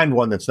if you find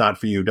one that's not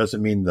for you,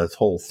 doesn't mean the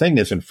whole thing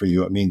isn't for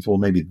you. It means, well,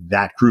 maybe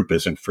that group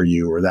isn't for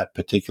you or that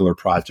particular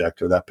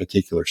project or that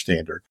particular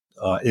standard.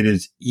 It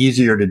is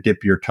easier to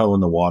dip your toe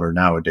in the water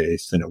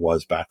nowadays than it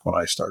was back when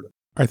I started.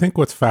 I think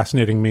what's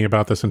fascinating me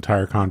about this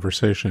entire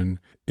conversation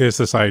is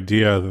this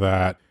idea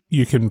that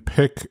you can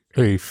pick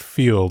a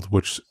field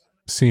which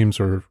seems,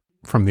 or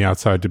from the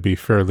outside, to be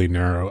fairly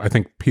narrow. I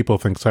think people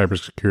think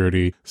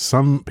cybersecurity.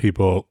 Some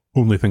people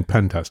only think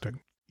pen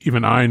testing.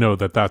 Even I know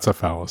that that's a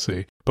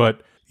fallacy.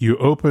 But you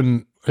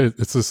open,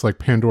 it's this like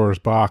Pandora's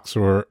box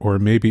or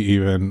maybe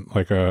even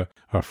like a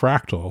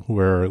fractal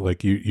where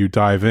like you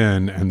dive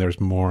in and there's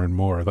more and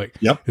more. Like,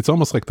 yep. It's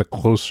almost like the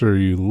closer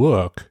you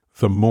look,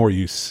 the more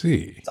you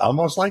see. It's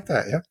almost like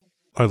that, yeah.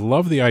 I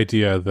love the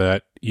idea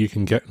that you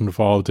can get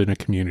involved in a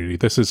community.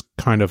 This is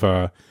kind of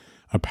a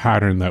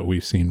pattern that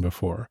we've seen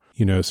before.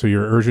 So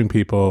you're urging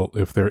people,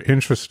 if they're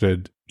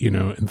interested,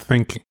 and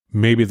think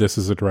maybe this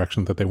is a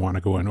direction that they want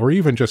to go in, or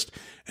even just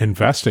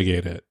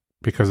investigate it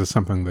because it's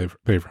something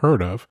they've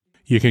heard of.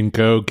 You can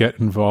go get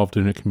involved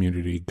in a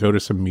community, go to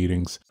some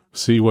meetings,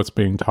 see what's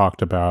being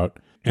talked about.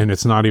 And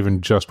it's not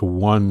even just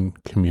one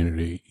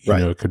community.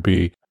 Right. It could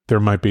be, there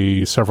might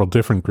be several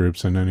different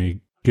groups in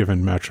any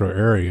given metro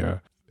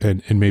area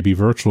and maybe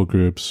virtual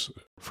groups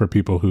for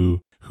people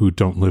who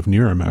don't live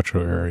near a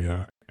metro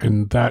area.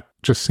 And that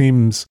just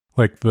seems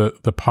like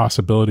the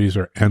possibilities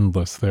are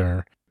endless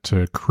there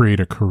to create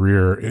a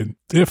career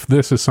if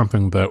this is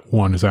something that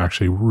one is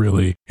actually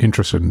really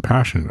interested and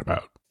passionate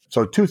about.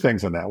 So 2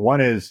 things on that.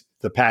 One is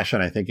the passion,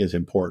 I think, is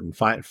important.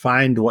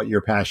 Find what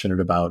you're passionate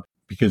about,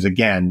 because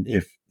again,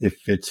 if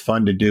it's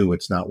fun to do,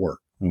 it's not work.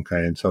 Okay.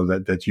 And so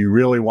that you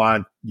really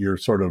want your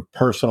sort of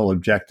personal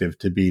objective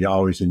to be to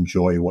always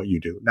enjoy what you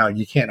do. Now,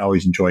 you can't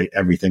always enjoy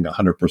everything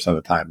 100% of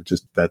the time. It's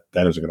just that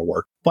isn't going to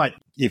work. But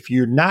if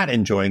you're not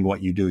enjoying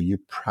what you do, you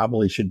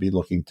probably should be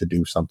looking to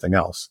do something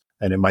else.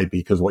 And it might be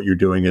because what you're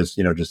doing is,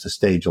 just a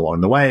stage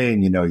along the way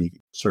and, you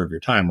serve your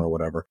time or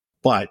whatever,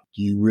 but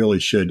you really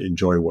should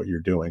enjoy what you're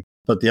doing.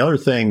 But the other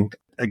thing,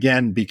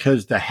 again,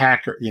 because the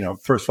hacker,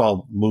 first of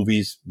all,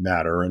 movies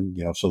matter. And,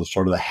 so the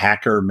sort of the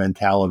hacker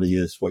mentality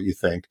is what you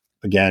think.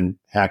 Again,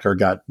 hacker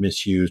got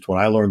misused. When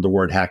I learned the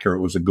word hacker,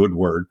 it was a good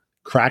word.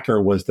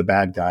 Cracker was the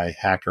bad guy.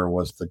 Hacker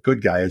was the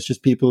good guy. It's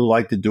just people who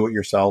like to do it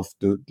yourself,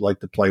 like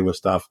to play with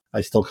stuff.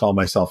 I still call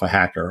myself a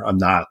hacker. I'm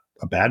not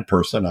a bad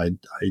person. I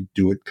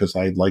do it because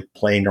I like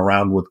playing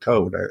around with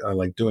code. I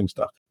like doing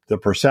stuff. The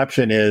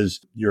perception is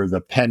you're the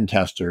pen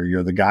tester.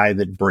 You're the guy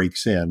that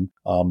breaks in.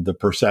 The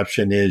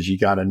perception is you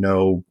got to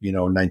know,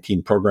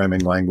 19 programming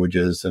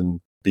languages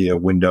and be a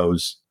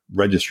Windows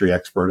registry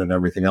expert and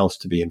everything else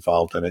to be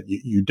involved in it.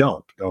 You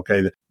don't.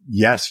 Okay.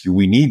 Yes,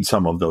 we need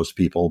some of those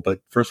people,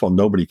 but first of all,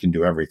 nobody can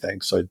do everything.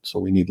 So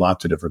we need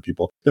lots of different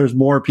people. There's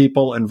more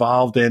people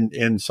involved in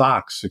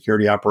SOCs,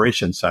 security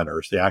operations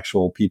centers, the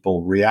actual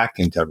people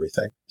reacting to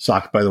everything.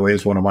 SOC, by the way,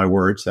 is one of my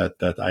words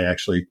that I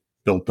actually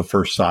built the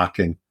first SOC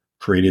and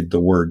created the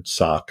word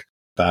SOC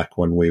back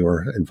when we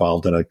were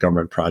involved in a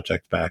government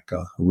project back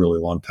a really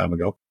long time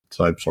ago.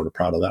 So I'm sort of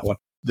proud of that one.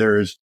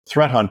 There's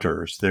threat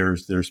hunters.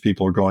 There's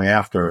people who are going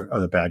after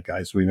the bad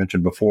guys. We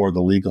mentioned before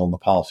the legal and the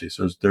policies.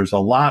 There's a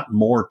lot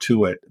more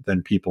to it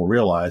than people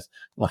realize.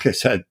 Like I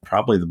said,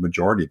 probably the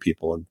majority of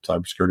people in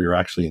cybersecurity are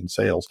actually in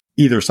sales,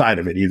 either side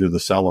of it, either the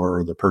seller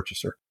or the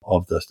purchaser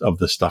of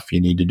the stuff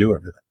you need to do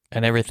everything.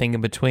 And everything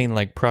in between,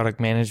 like product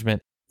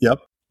management.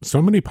 Yep.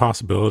 So many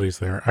possibilities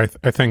there.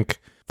 I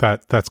think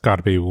that's got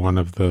to be one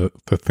of the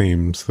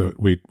themes that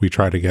we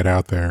try to get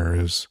out there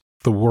is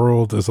the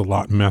world is a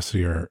lot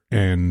messier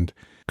and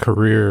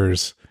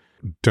careers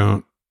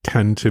don't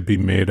tend to be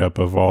made up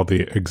of all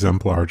the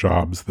exemplar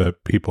jobs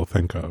that people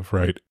think of,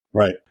 right?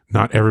 Right.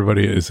 Not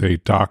everybody is a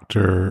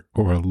doctor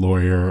or a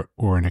lawyer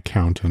or an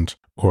accountant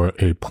or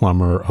a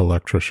plumber,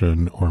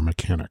 electrician, or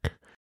mechanic.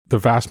 The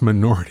vast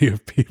minority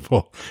of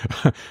people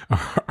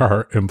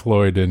are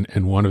employed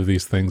in one of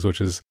these things, which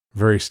is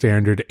very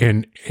standard.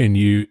 And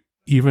you,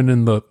 even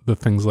in the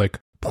things like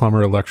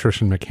plumber,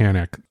 electrician,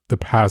 mechanic, the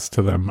paths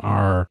to them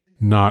are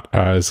not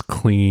as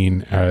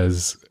clean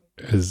as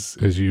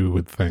you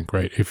would think,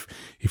 right?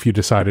 If you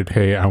decided,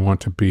 hey, I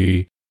want to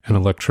be an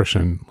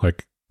electrician,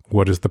 like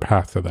what is the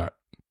path to that?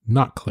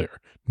 Not clear,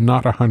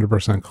 not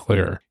 100%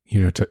 clear,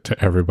 to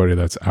everybody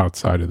that's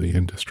outside of the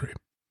industry.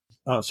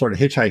 Sort of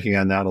hitchhiking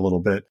on that a little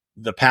bit.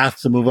 The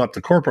path to move up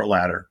the corporate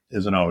ladder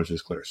isn't always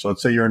as clear. So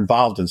let's say you're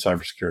involved in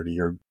cybersecurity.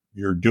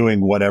 You're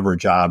doing whatever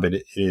job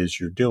it is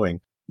you're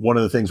doing. One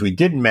of the things we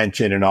didn't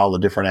mention in all the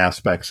different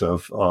aspects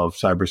of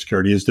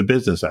cybersecurity is the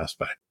business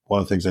aspect.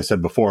 One of the things I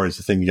said before is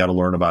the thing you got to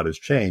learn about is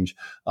change.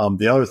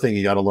 The other thing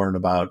you got to learn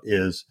about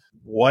is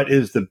what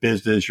is the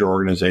business your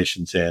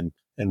organization's in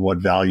and what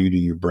value do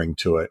you bring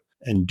to it,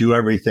 and do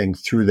everything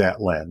through that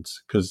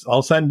lens. Because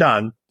all said and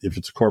done, if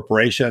it's a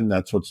corporation,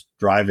 that's what's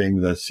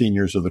driving the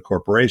seniors of the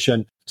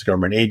corporation. If it's a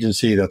government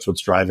agency, that's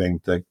what's driving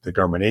the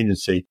government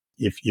agency.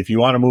 If you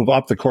want to move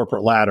up the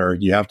corporate ladder,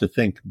 you have to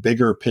think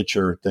bigger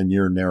picture than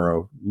your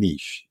narrow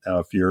niche. Now,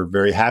 if you're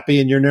very happy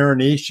in your narrow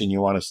niche and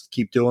you want to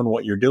keep doing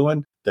what you're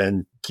doing,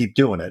 then keep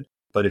doing it.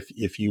 But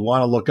if you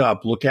want to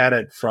look at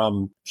it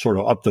from sort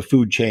of up the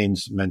food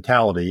chain's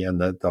mentality, and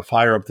the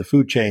higher up the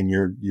food chain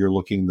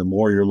the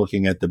more you're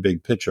looking at the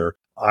big picture.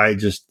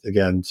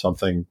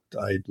 Something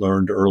I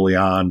learned early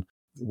on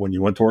when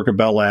you went to work at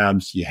Bell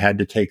Labs, you had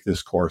to take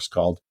this course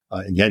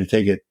and you had to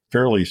take it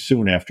fairly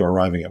soon after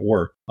arriving at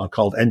work,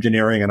 called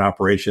Engineering and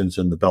Operations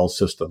in the Bell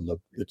System.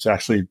 It's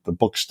actually, the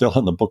book's still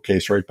in the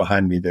bookcase right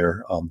behind me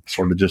there,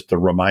 sort of just to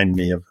remind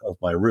me of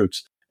my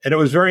roots. And it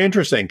was very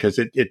interesting because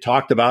it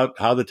talked about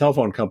how the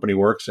telephone company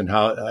works and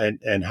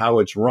how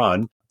it's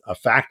run. A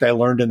fact I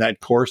learned in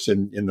that course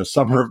in the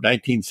summer of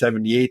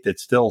 1978 that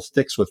still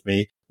sticks with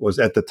me was,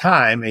 at the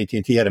time,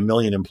 AT&T had 1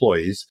 million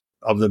employees.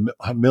 Of the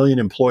 1 million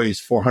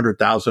employees,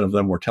 400,000 of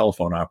them were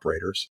telephone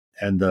operators.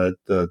 And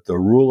the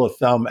rule of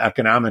thumb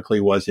economically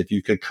was, if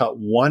you could cut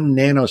 1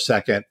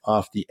 nanosecond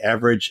off the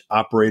average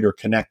operator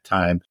connect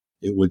time,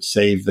 it would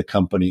save the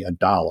company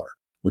 $1.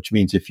 Which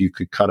means if you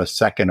could cut a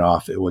second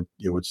off, it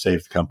would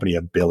save the company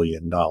 $1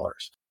 billion.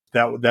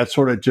 That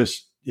sort of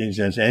just, as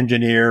an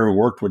engineer who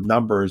worked with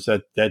numbers,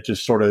 that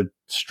just sort of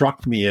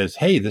struck me as,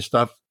 hey, this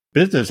stuff,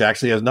 business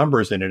actually has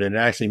numbers in it, and it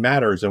actually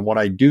matters. And what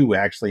I do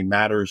actually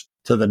matters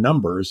to the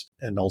numbers.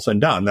 And all said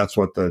and done, that's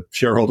what the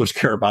shareholders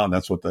care about. And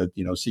that's what the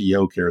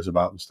CEO cares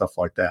about and stuff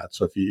like that.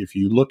 So if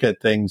you look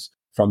at things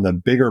from the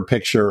bigger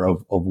picture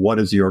of what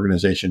is the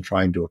organization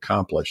trying to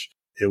accomplish,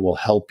 it will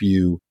help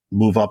you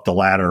move up the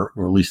ladder,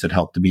 or at least it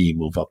helped me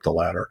move up the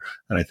ladder.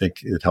 And I think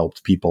it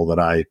helped people that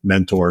I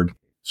mentored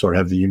sort of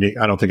have the unique,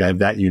 I don't think I have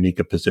that unique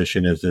a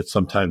position, is that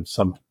sometimes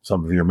some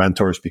of your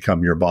mentors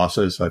become your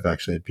bosses. I've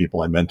actually had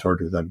people I mentored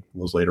who then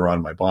was later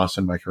on my boss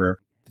in my career.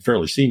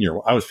 Fairly senior.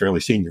 I was fairly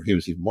senior. He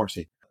was even more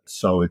senior.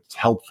 So it's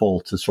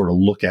helpful to sort of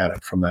look at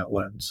it from that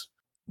lens.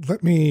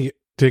 Let me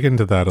dig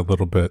into that a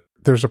little bit.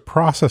 There's a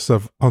process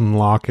of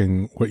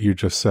unlocking what you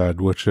just said,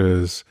 which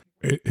is,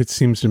 it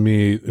seems to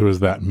me it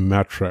was that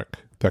metric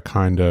that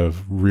kind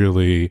of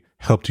really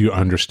helped you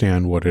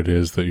understand what it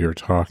is that you're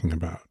talking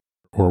about,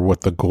 or what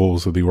the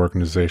goals of the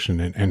organization,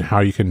 and how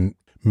you can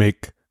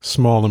make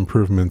small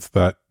improvements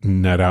that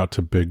net out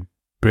to big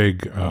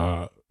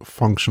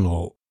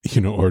functional,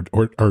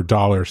 or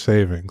dollar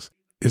savings.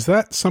 Is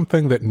that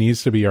something that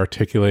needs to be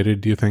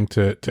articulated, do you think,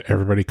 to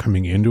everybody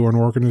coming into an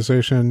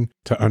organization,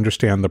 to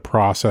understand the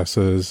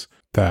processes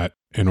that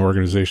an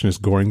organization is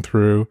going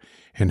through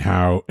and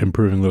how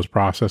improving those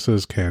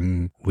processes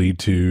can lead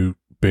to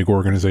big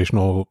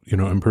organizational,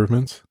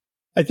 improvements?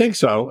 I think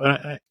so.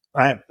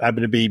 I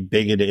happen to be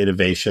big into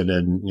innovation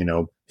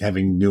and,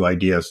 having new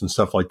ideas and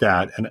stuff like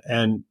that.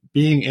 And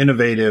being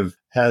innovative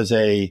has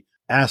a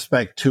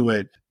aspect to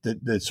it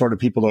that sort of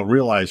people don't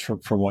realize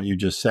from what you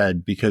just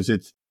said, because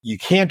you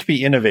can't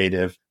be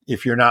innovative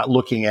if you're not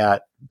looking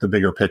at the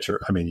bigger picture.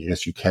 I mean,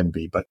 yes, you can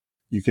be, but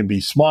you can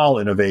be small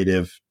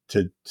innovative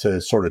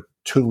to sort of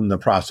tune the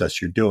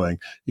process you're doing.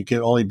 You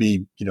can only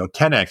be,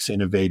 10x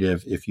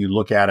innovative if you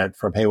look at it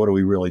from, hey, what are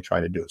we really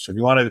trying to do? So if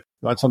you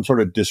want some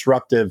sort of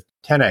disruptive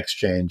 10x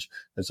change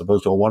as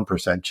opposed to a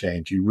 1%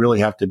 change, you really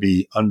have to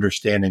be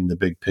understanding the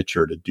big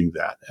picture to do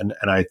that. And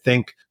I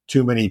think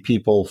too many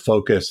people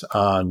focus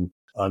on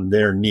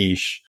their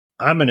niche.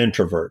 I'm an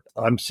introvert.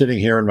 I'm sitting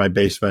here in my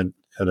basement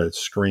at a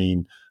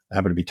screen. I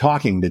happen to be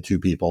talking to two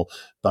people,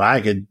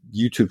 but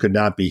you two could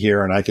not be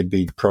here, and I could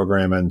be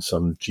programming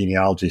some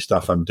genealogy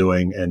stuff I'm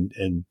doing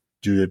and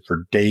do it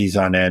for days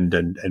on end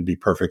and be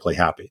perfectly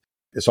happy.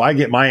 So I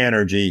get my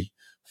energy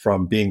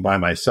from being by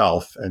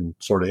myself, and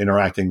sort of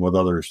interacting with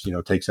others,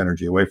 takes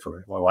energy away from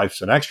me. My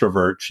wife's an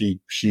extrovert.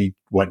 She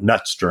went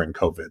nuts during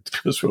COVID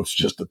because it was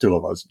just the two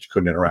of us. She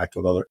couldn't interact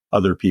with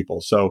other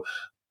people. So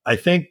I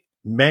think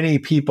many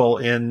people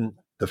in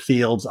the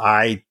fields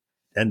I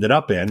ended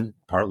up in,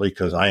 partly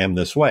because I am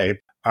this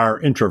way, are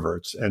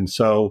introverts. And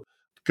so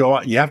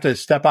you have to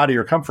step out of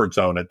your comfort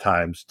zone at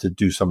times to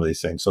do some of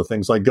these things. So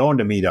things like going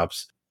to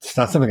meetups, it's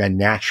not something I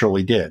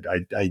naturally did.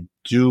 I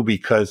do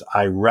because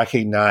I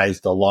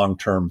recognize the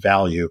long-term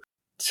value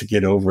to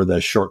get over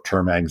the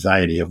short-term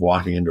anxiety of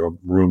walking into a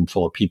room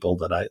full of people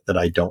that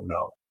I don't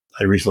know.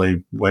 I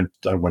recently went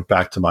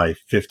back to my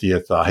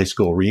 50th high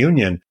school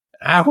reunion.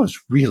 I was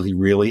really,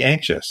 really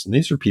anxious. And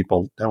these are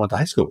people I went to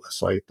high school with.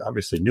 So I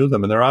obviously knew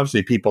them. And they're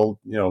obviously people,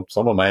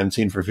 some of them I hadn't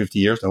seen for 50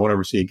 years and I won't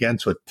ever see again.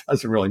 So it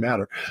doesn't really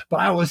matter.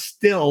 But I was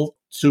still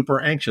super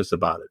anxious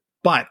about it.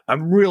 But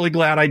I'm really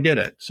glad I did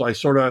it. So I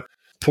sort of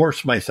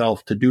forced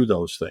myself to do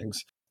those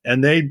things.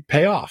 And they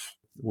pay off.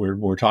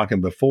 We're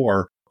talking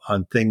before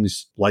on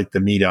things like the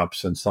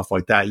meetups and stuff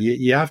like that.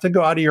 You have to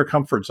go out of your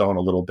comfort zone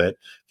a little bit.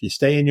 If you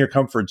stay in your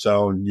comfort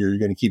zone, you're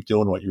going to keep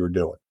doing what you were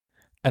doing.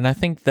 And I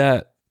think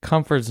that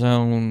comfort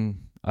zone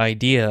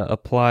idea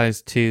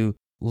applies to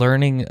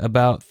learning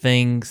about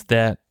things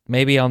that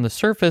maybe on the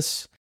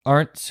surface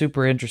aren't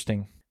super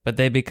interesting, but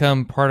they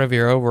become part of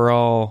your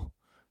overall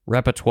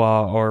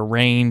repertoire or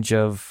range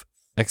of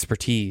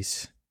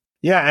expertise.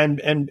 Yeah.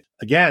 And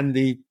again,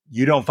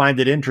 you don't find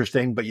it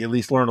interesting, but you at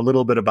least learn a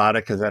little bit about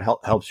it because that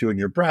helps you in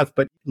your breath.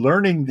 But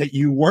learning that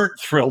you weren't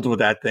thrilled with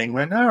that thing,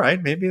 all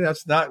right, maybe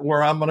that's not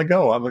where I'm going to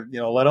go. I'm going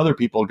to, let other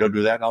people go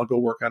do that, and I'll go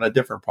work on a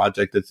different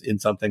project that's in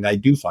something I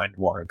do find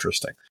more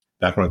interesting.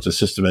 Back when I was a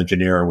system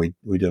engineer, we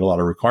did a lot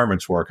of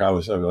requirements work. I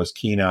was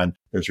keen on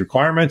there's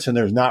requirements and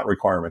there's not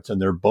requirements,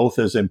 and they're both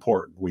as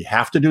important. We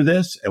have to do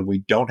this and we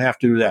don't have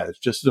to do that. It's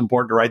just as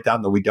important to write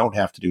down that we don't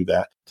have to do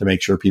that to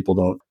make sure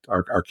people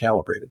are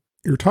calibrated.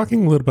 You're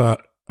talking a little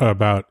bit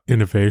about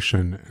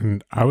innovation,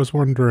 and I was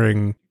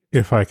wondering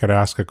if I could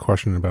ask a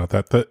question about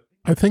that. That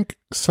I think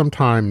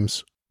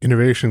sometimes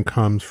innovation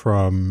comes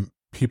from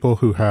people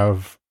who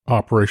have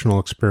operational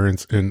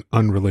experience in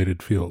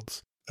unrelated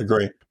fields.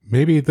 Agree.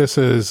 Maybe this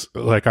is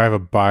like I have a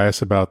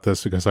bias about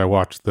this because I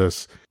watched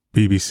this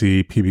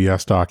BBC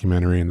PBS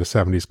documentary in the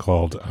 70s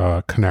called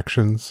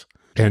Connections,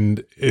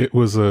 and it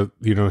was a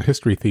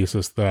history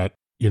thesis that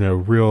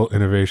real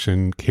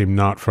innovation came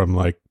not from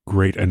like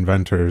great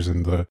inventors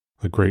and the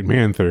great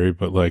man theory,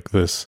 but like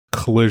this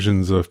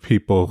collisions of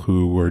people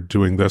who were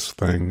doing this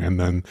thing, and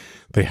then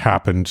they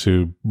happened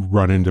to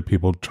run into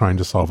people trying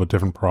to solve a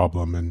different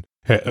problem, and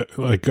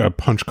like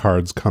punch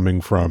cards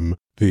coming from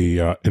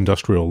the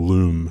industrial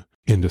loom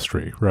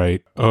industry,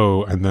 right?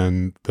 Oh, and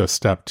then the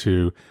step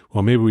to,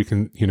 well, maybe we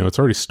can, it's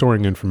already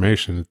storing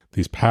information,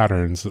 these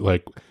patterns,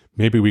 like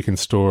maybe we can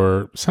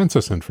store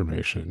census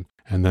information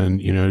and then,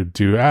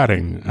 do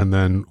adding, and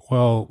then,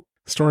 well,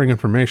 storing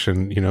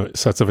information,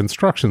 sets of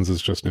instructions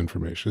is just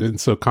information. And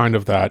so kind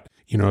of that,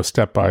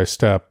 step by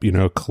step,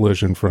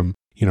 collision from,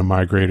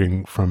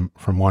 migrating from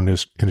one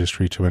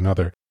industry to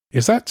another.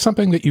 Is that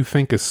something that you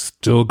think is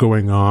still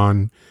going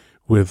on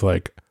with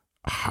like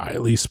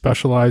highly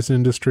specialized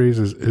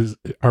industries?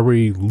 Are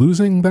we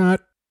losing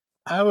that?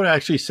 I would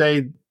actually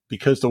say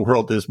because the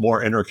world is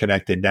more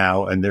interconnected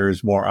now and there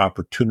is more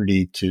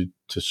opportunity to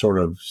sort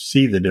of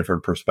see the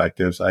different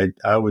perspectives,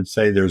 I would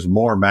say there's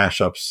more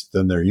mashups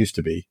than there used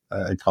to be.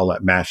 I call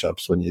that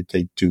mashups, when you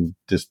take two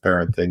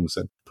disparate things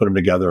and put them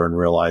together and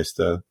realize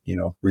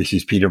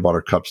Reese's peanut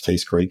butter cups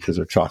taste great because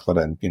they're chocolate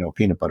and,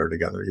 peanut butter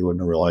together. You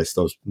wouldn't have realized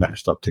those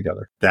mashed up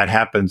together. That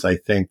happens, I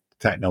think,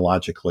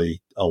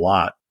 technologically a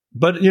lot.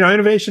 But,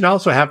 innovation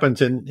also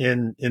happens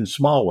in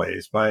small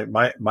ways.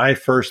 My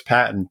first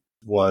patent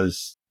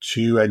was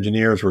two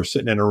engineers were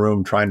sitting in a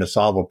room trying to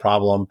solve a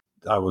problem.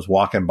 I was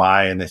walking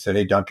by and they said,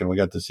 "Hey, Duncan, we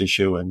got this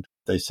issue." And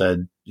they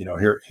said,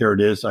 here it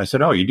is. And I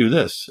said, "Oh, you do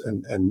this."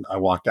 And I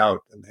walked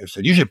out and they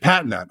said, "You should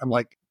patent that." I'm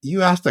like,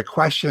 you asked a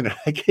question and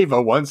I gave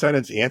a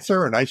 1-sentence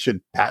answer and I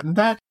should patent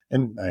that?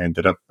 And I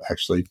ended up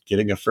actually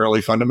getting a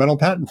fairly fundamental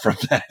patent from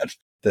that.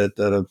 that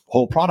a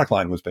whole product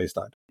line was based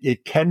on.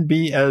 It can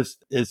be as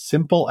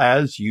simple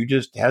as you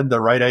just had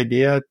the right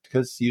idea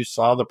because you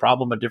saw the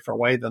problem a different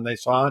way than they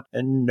saw it,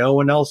 and no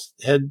one else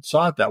had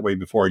saw it that way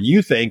before.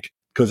 You think,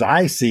 because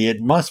I see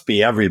it, must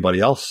be everybody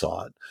else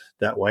saw it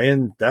that way,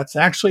 and that's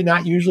actually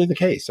not usually the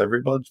case.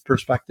 Everybody's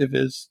perspective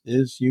is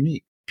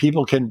unique.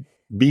 People can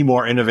be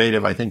more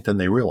innovative, I think, than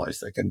they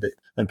realize they can be.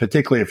 And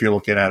particularly if you're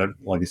looking at it,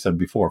 like I said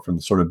before, from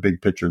the sort of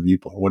big picture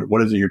viewpoint,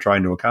 what is it you're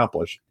trying to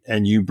accomplish?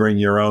 And you bring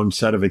your own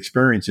set of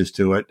experiences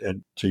to it.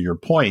 And to your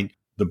point,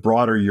 the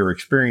broader your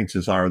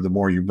experiences are, the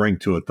more you bring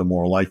to it, the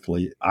more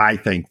likely I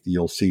think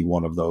you'll see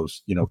one of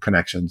those,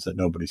 connections that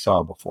nobody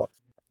saw before.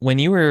 When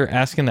you were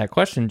asking that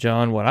question,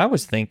 John, what I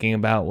was thinking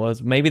about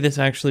was maybe this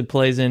actually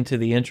plays into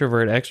the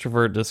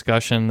introvert-extrovert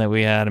discussion that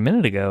we had a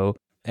minute ago.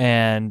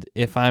 And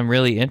if I'm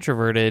really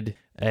introverted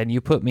and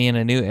you put me in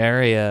a new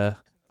area,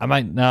 I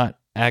might not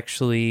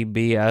actually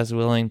be as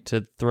willing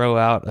to throw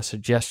out a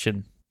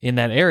suggestion in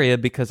that area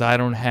because I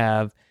don't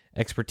have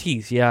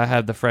expertise. Yeah, I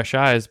have the fresh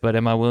eyes, but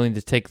am I willing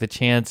to take the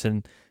chance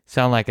and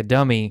sound like a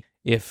dummy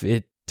if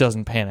it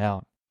doesn't pan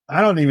out?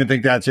 I don't even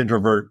think that's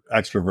introvert,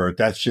 extrovert.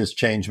 That's just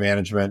change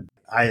management.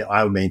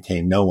 I would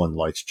maintain no one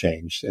likes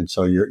change. And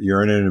so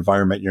you're in an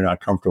environment you're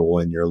not comfortable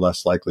in, you're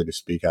less likely to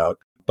speak out.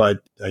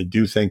 But I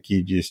do think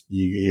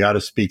you got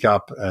to speak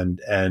up and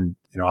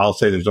I'll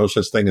say there's no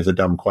such thing as a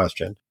dumb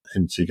question.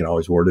 And so you can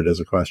always word it as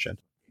a question.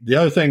 The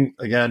other thing,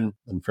 again,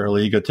 I'm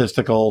fairly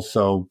egotistical,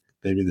 so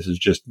maybe this is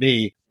just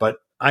me, but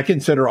I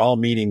consider all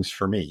meetings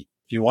for me.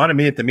 If you wanted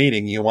me at the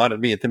meeting, you wanted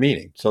me at the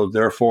meeting. So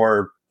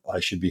therefore I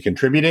should be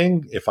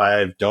contributing. If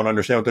I don't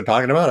understand what they're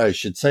talking about, I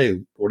should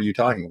say, what are you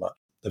talking about?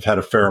 I've had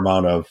a fair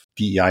amount of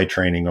DEI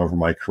training over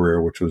my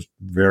career, which was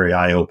very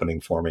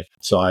eye-opening for me.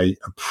 So I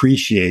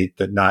appreciate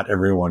that not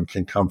everyone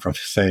can come from the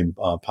same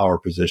power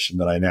position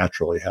that I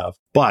naturally have.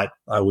 But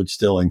I would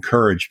still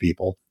encourage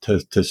people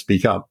to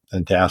speak up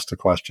and to ask the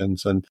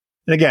questions. And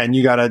again,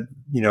 you got to,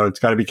 it's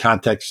got to be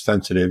context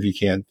sensitive. You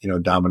can't,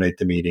 dominate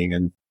the meeting.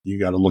 And you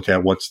got to look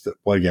at what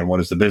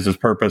is the business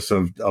purpose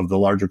of the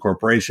larger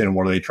corporation and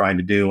what are they trying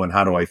to do and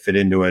how do I fit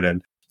into it?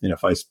 And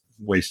if I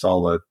waste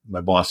all my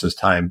boss's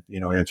time,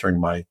 answering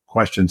my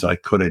questions, I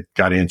could have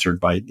got answered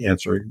by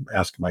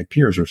asking my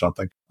peers or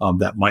something.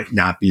 That might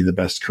not be the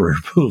best career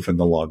move in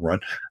the long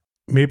run.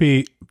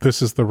 Maybe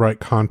this is the right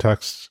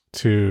context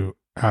to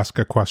ask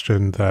a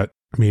question that,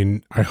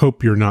 I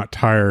hope you're not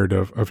tired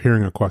of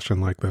hearing a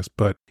question like this,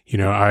 but,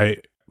 I,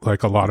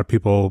 like a lot of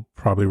people,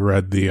 probably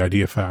read The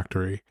Idea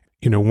Factory.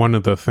 One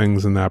of the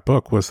things in that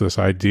book was this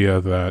idea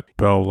that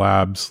Bell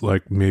Labs,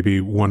 like maybe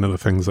one of the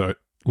things that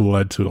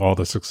led to all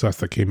the success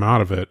that came out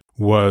of it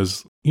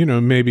was,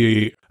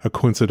 maybe a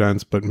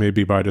coincidence, but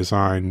maybe by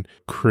design,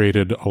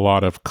 created a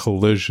lot of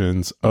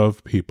collisions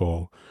of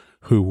people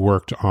who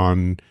worked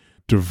on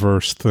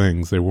diverse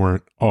things. They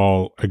weren't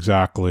all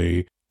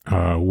exactly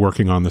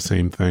working on the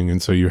same thing.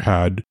 And so you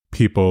had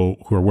people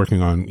who are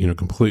working on,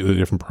 completely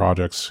different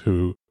projects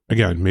who,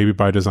 again, maybe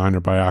by design or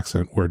by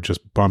accident, were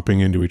just bumping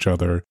into each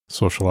other,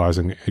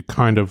 socializing, it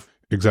kind of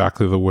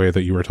exactly the way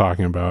that you were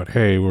talking about.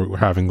 Hey, we're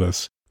having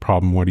this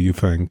problem. What do you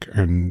think?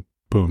 And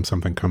boom,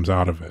 something comes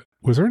out of it.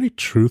 Was there any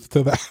truth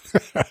to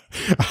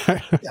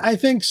that? I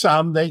think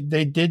some. They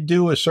did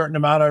do a certain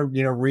amount of,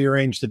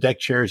 rearrange the deck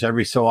chairs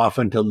every so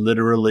often to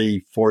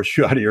literally force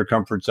you out of your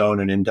comfort zone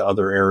and into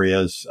other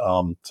areas.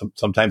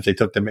 Sometimes they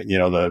took them,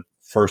 the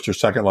first or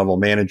second level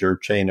manager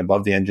chain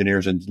above the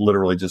engineers and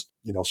literally just,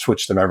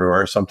 switched them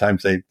everywhere.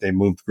 Sometimes they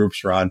moved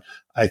groups around.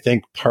 I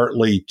think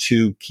partly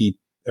to keep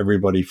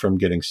everybody from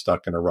getting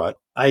stuck in a rut.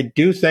 I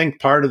do think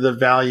part of the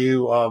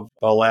value of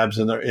Bell Labs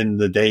in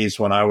the days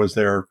when I was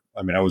there,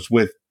 I was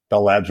with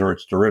Bell Labs or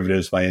its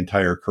derivatives my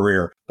entire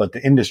career, but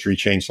the industry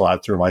changed a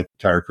lot through my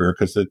entire career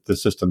because the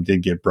system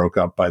did get broke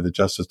up by the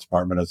Justice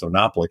Department as a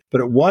monopoly.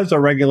 But it was a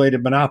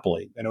regulated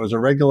monopoly, and it was a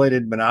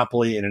regulated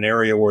monopoly in an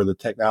area where the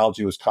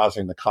technology was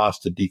causing the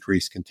cost to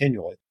decrease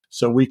continually.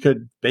 So we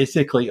could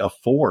basically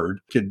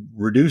could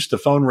reduce the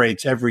phone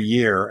rates every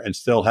year and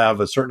still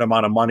have a certain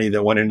amount of money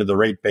that went into the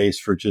rate base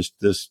for just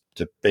this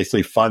to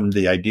basically fund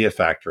the Idea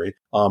Factory.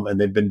 And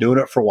they've been doing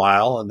it for a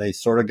while and they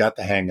sort of got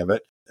the hang of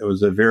it. It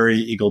was a very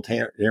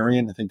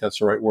egalitarian, I think that's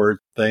the right word,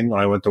 thing. When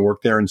I went to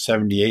work there in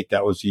 1978,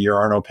 that was the year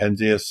Arno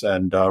Penzias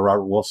and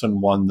Robert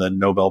Wilson won the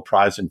Nobel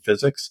Prize in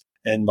Physics.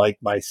 And like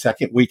my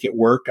second week at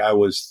work, I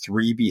was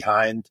 3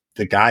 behind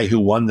the guy who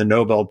won the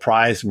Nobel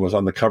Prize and was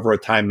on the cover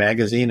of Time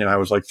magazine. And I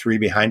was like 3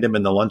 behind him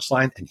in the lunch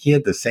line. And he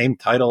had the same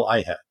title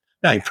I had.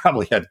 Now, he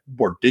probably had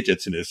more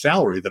digits in his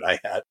salary than I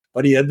had,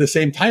 but he had the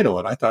same title.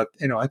 And I thought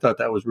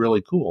that was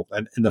really cool.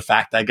 And the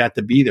fact I got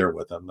to be there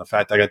with him, the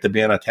fact I got to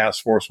be on a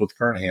task force with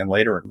Kernahan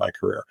later in my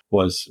career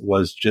was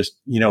just,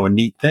 a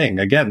neat thing.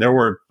 Again, there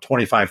were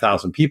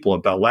 25,000 people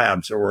at Bell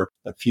Labs. There were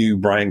a few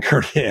Brian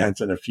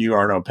Kernahans and a few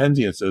Arno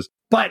Penziases,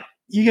 but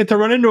you get to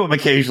run into them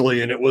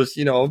occasionally. And it was,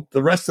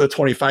 the rest of the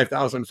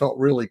 25,000 felt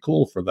really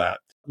cool for that.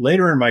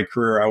 Later in my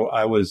career,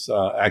 I was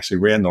actually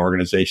ran the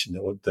organization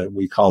that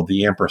we called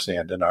the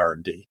Ampersand in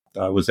R&D.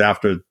 It was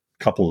after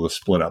couple of the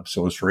split ups.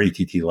 So it was for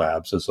AT&T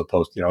Labs as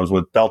opposed to, I was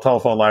with Bell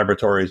Telephone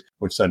Laboratories,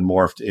 which then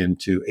morphed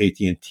into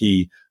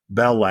AT&T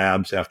Bell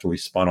Labs after we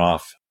spun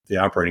off the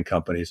operating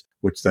companies,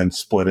 which then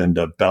split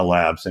into Bell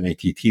Labs and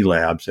AT&T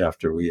Labs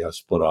after we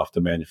split off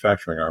the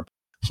manufacturing arm.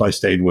 So I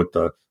stayed with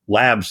the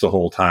labs the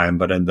whole time,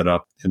 but ended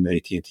up in the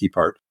AT&T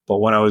part. But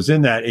when I was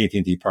in that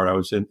AT&T part, I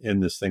was in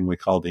this thing we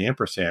called the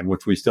Ampersand,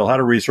 which we still had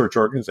a research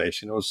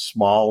organization. It was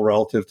small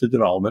relative to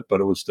development,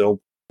 but it was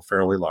still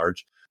fairly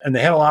large. And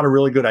they had a lot of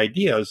really good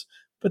ideas,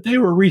 but they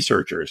were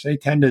researchers. They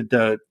tended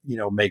to,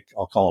 make,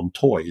 I'll call them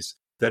toys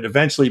that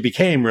eventually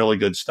became really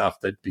good stuff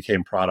that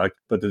became product.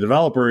 But the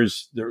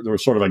developers, there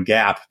was sort of a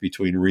gap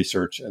between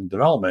research and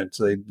development.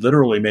 So they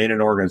literally made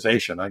an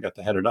organization. I got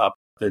to head it up.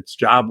 Its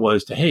job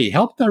was to, hey,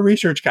 help the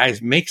research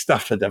guys make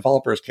stuff that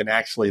developers can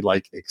actually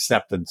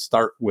accept and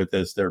start with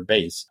as their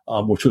base,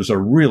 which was a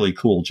really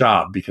cool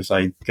job because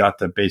I got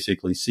to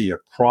basically see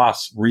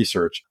across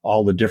research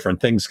all the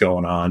different things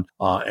going on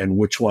and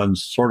which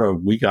ones sort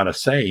of we got a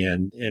say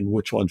in and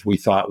which ones we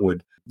thought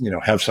would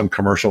have some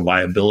commercial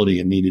viability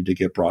and needed to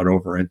get brought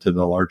over into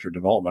the larger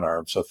development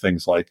arm. So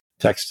things like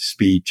text to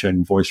speech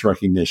and voice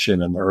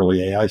recognition and the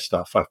early AI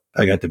stuff.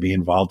 I got to be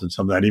involved in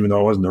some of that, even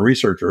though I wasn't the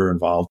researcher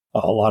involved.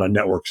 A lot of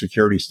network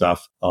security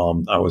stuff.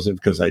 I wasn't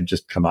because I'd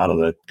just come out of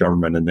the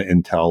government and the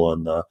Intel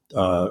and the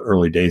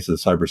early days of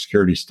the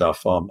cybersecurity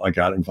stuff. I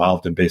got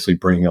involved in basically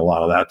bringing a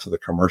lot of that to the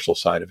commercial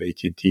side of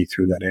AT&T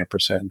through that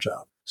Ampersand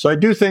job. So I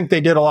do think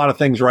they did a lot of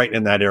things right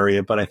in that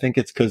area, but I think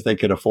it's because they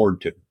could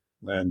afford to.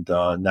 And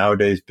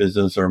nowadays,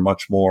 businesses are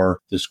much more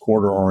this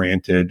quarter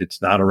oriented.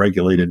 It's not a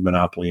regulated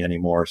monopoly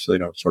anymore. So they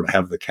don't sort of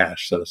have the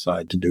cash set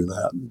aside to do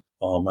that.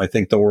 I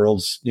think the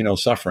world's,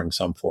 suffering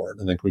some for it.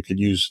 I think we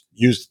could use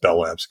Bell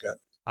Labs again.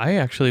 I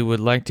actually would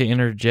like to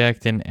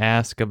interject and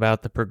ask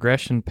about the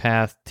progression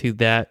path to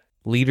that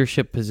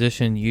leadership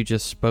position you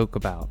just spoke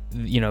about,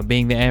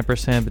 being the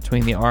ampersand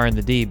between the R and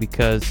the D,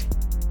 because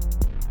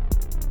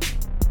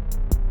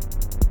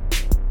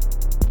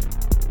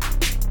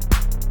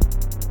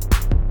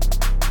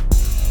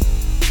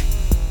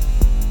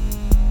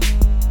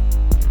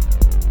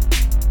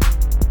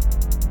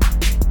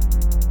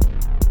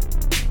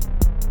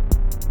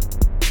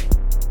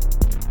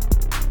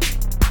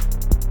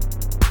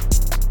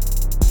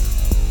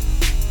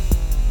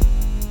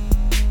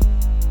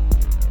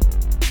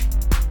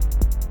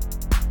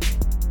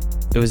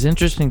it was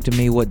interesting to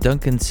me what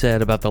Duncan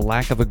said about the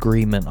lack of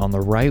agreement on the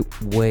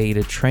right way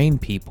to train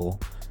people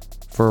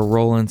for a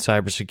role in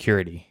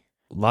cybersecurity.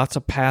 Lots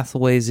of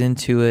pathways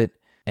into it,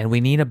 and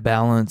we need a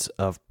balance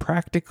of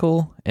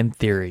practical and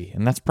theory.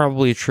 And that's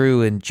probably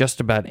true in just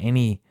about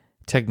any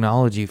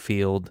technology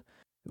field.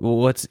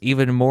 What's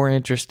even more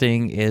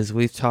interesting is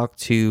we've talked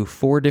to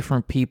 4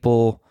 different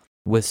people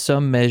with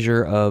some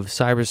measure of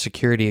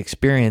cybersecurity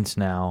experience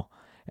now,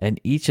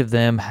 and each of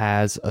them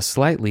has a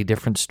slightly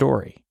different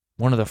story.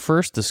 One of the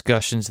first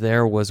discussions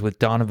there was with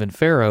Donovan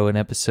Farrow in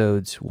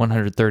episodes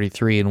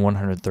 133 and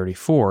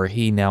 134.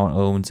 He now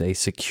owns a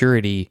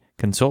security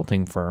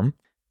consulting firm.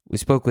 We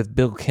spoke with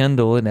Bill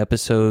Kendall in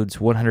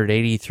episodes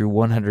 180 through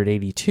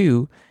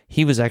 182.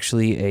 He was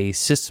actually a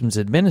systems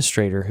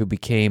administrator who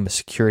became a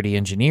security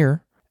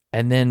engineer.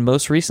 And then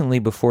most recently,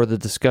 before the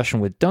discussion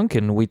with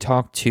Duncan, we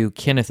talked to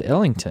Kenneth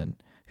Ellington,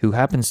 who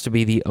happens to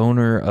be the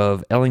owner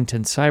of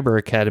Ellington Cyber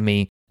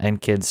Academy and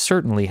can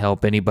certainly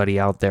help anybody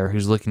out there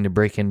who's looking to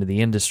break into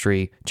the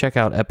industry. Check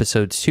out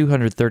episodes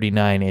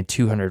 239 and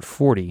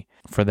 240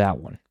 for that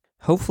one.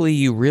 Hopefully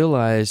you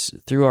realize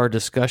through our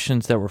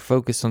discussions that were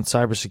focused on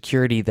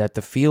cybersecurity that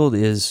the field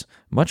is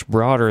much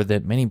broader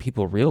than many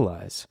people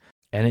realize.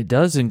 And it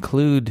does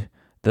include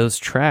those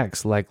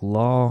tracks like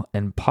law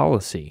and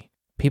policy.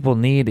 People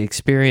need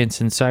experience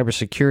in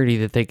cybersecurity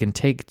that they can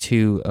take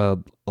to a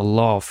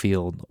law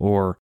field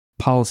or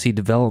policy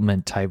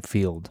development type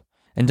field.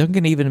 And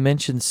Duncan even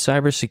mentioned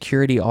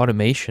cybersecurity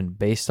automation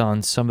based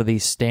on some of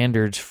these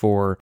standards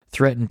for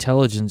threat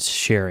intelligence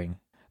sharing.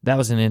 That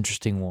was an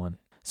interesting one.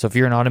 So if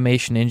you're an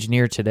automation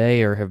engineer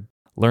today or have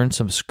learned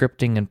some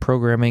scripting and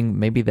programming,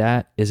 maybe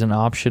that is an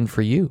option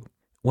for you.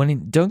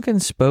 When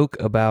Duncan spoke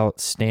about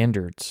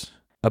standards,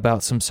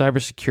 about some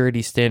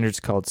cybersecurity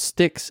standards called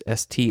STIX,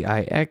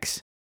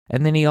 S-T-I-X,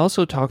 and then he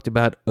also talked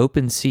about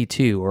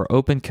OpenC2 or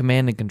Open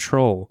Command and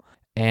Control.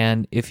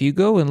 And if you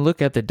go and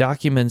look at the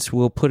documents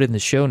we'll put in the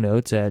show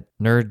notes at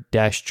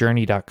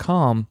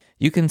nerd-journey.com,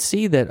 you can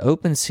see that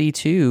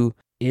OpenC2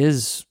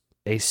 is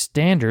a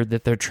standard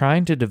that they're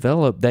trying to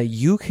develop that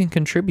you can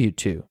contribute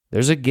to.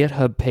 There's a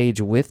GitHub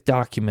page with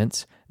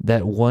documents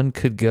that one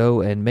could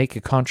go and make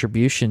a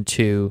contribution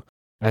to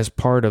as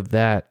part of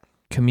that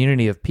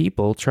community of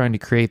people trying to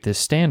create this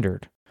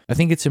standard. I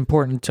think it's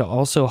important to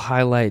also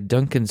highlight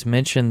Duncan's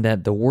mention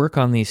that the work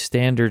on these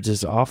standards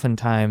is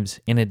oftentimes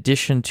in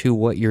addition to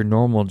what your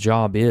normal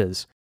job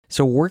is.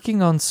 So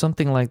working on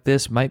something like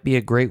this might be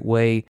a great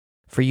way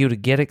for you to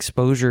get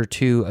exposure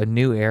to a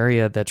new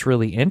area that's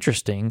really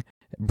interesting,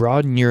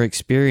 broaden your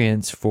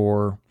experience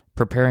for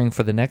preparing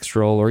for the next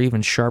role or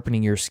even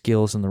sharpening your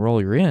skills in the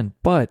role you're in.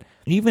 But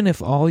even if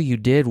all you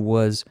did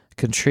was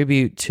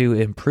contribute to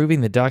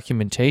improving the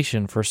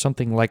documentation for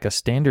something like a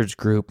standards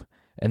group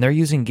and they're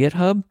using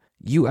GitHub,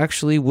 you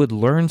actually would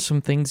learn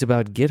some things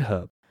about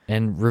GitHub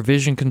and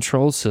revision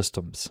control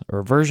systems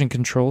or version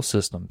control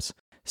systems.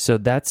 So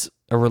that's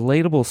a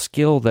relatable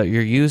skill that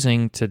you're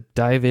using to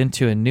dive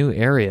into a new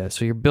area.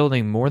 So you're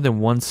building more than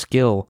one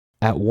skill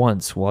at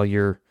once while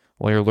you're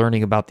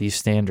learning about these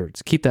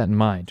standards. Keep that in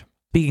mind.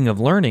 Speaking of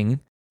learning,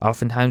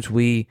 oftentimes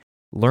we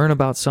learn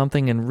about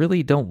something and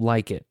really don't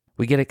like it.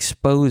 We get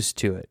exposed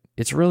to it.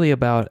 It's really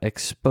about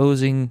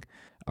exposing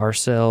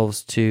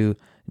ourselves to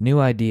new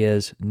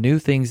ideas, new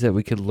things that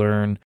we could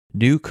learn,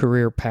 new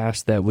career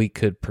paths that we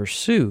could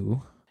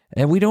pursue.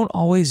 And we don't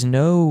always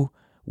know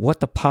what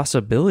the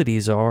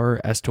possibilities are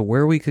as to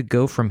where we could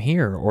go from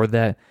here, or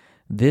that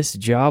this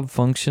job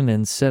function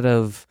and set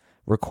of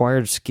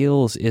required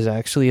skills is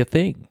actually a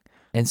thing.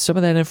 And some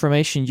of that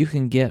information you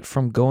can get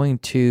from going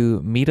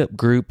to meetup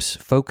groups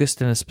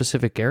focused in a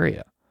specific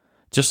area.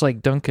 Just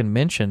like Duncan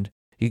mentioned,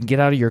 you can get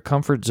out of your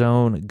comfort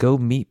zone, go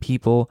meet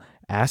people,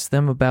 ask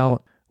them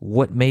about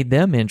what made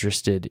them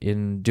interested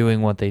in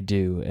doing what they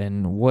do,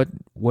 and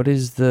what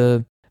is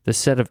the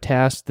set of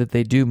tasks that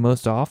they do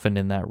most often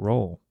in that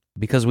role.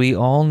 Because we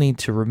all need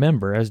to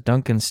remember, as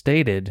Duncan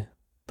stated,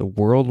 the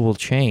world will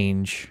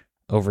change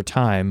over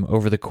time,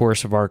 over the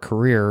course of our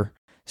career.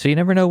 So you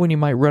never know when you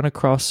might run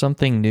across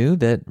something new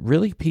that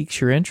really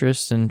piques your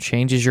interest and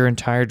changes your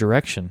entire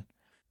direction.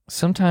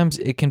 Sometimes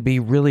it can be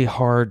really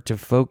hard to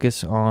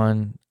focus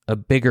on a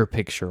bigger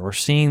picture or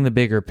seeing the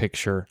bigger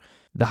picture,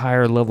 the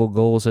higher level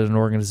goals at an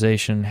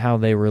organization, how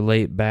they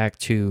relate back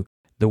to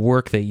the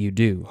work that you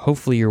do.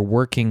 Hopefully you're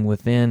working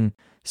within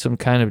some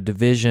kind of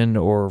division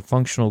or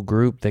functional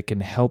group that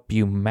can help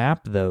you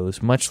map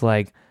those, much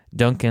like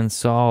Duncan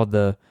saw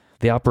the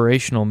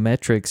operational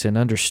metrics and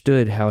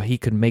understood how he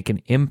could make an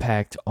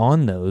impact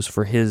on those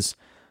for his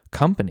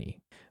company.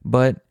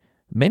 But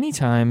many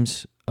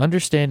times,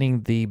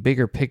 understanding the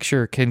bigger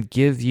picture can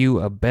give you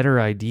a better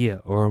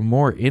idea or a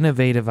more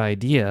innovative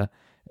idea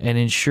and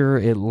ensure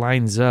it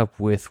lines up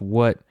with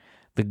what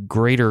the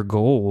greater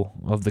goal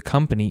of the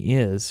company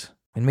is.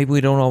 And maybe we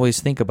don't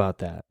always think about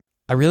that.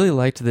 I really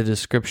liked the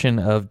description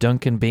of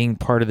Duncan being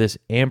part of this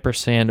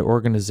Ampersand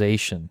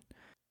organization.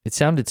 It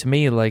sounded to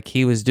me like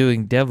he was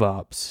doing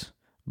DevOps,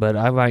 but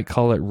I might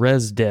call it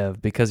Res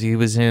Dev because he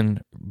was in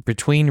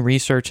between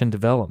research and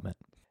development.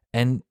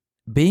 And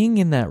being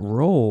in that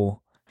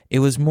role, it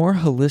was more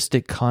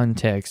holistic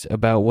context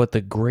about what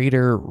the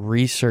greater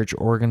research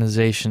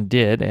organization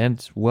did,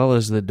 as well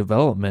as the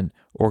development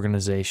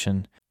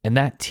organization. And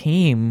that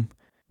team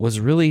was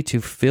really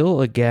to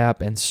fill a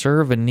gap and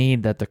serve a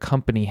need that the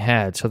company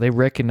had. So they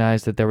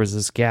recognized that there was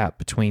this gap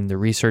between the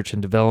research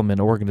and development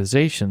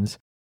organizations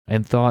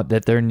and thought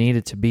that there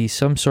needed to be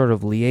some sort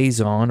of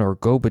liaison or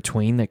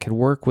go-between that could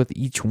work with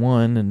each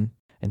one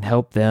and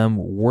help them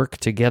work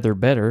together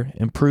better,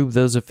 improve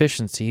those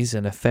efficiencies,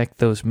 and affect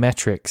those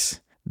metrics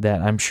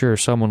that I'm sure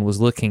someone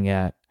was looking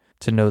at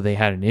to know they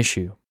had an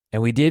issue.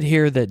 And we did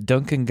hear that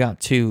Duncan got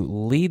to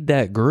lead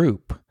that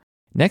group.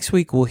 Next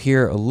week, we'll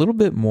hear a little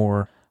bit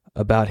more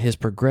about his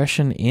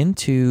progression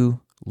into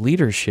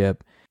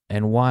leadership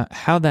and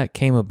how that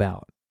came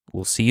about.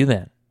 We'll see you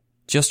then.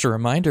 Just a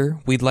reminder,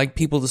 we'd like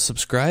people to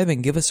subscribe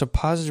and give us a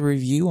positive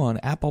review on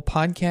Apple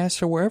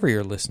Podcasts or wherever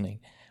you're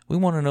listening. We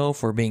want to know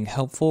if we're being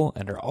helpful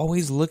and are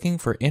always looking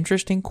for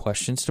interesting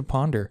questions to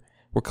ponder.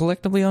 We're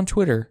collectively on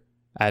Twitter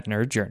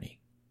 @NerdJourney.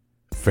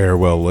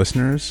 Farewell,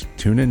 listeners.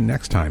 Tune in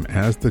next time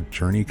as the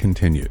journey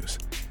continues.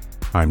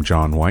 I'm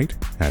John White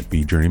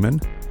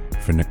 @VJourneyman,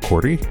 for Nick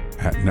Cordy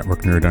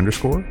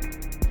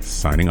 @NetworkNerd_,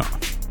 signing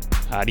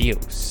off.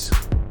 Adios.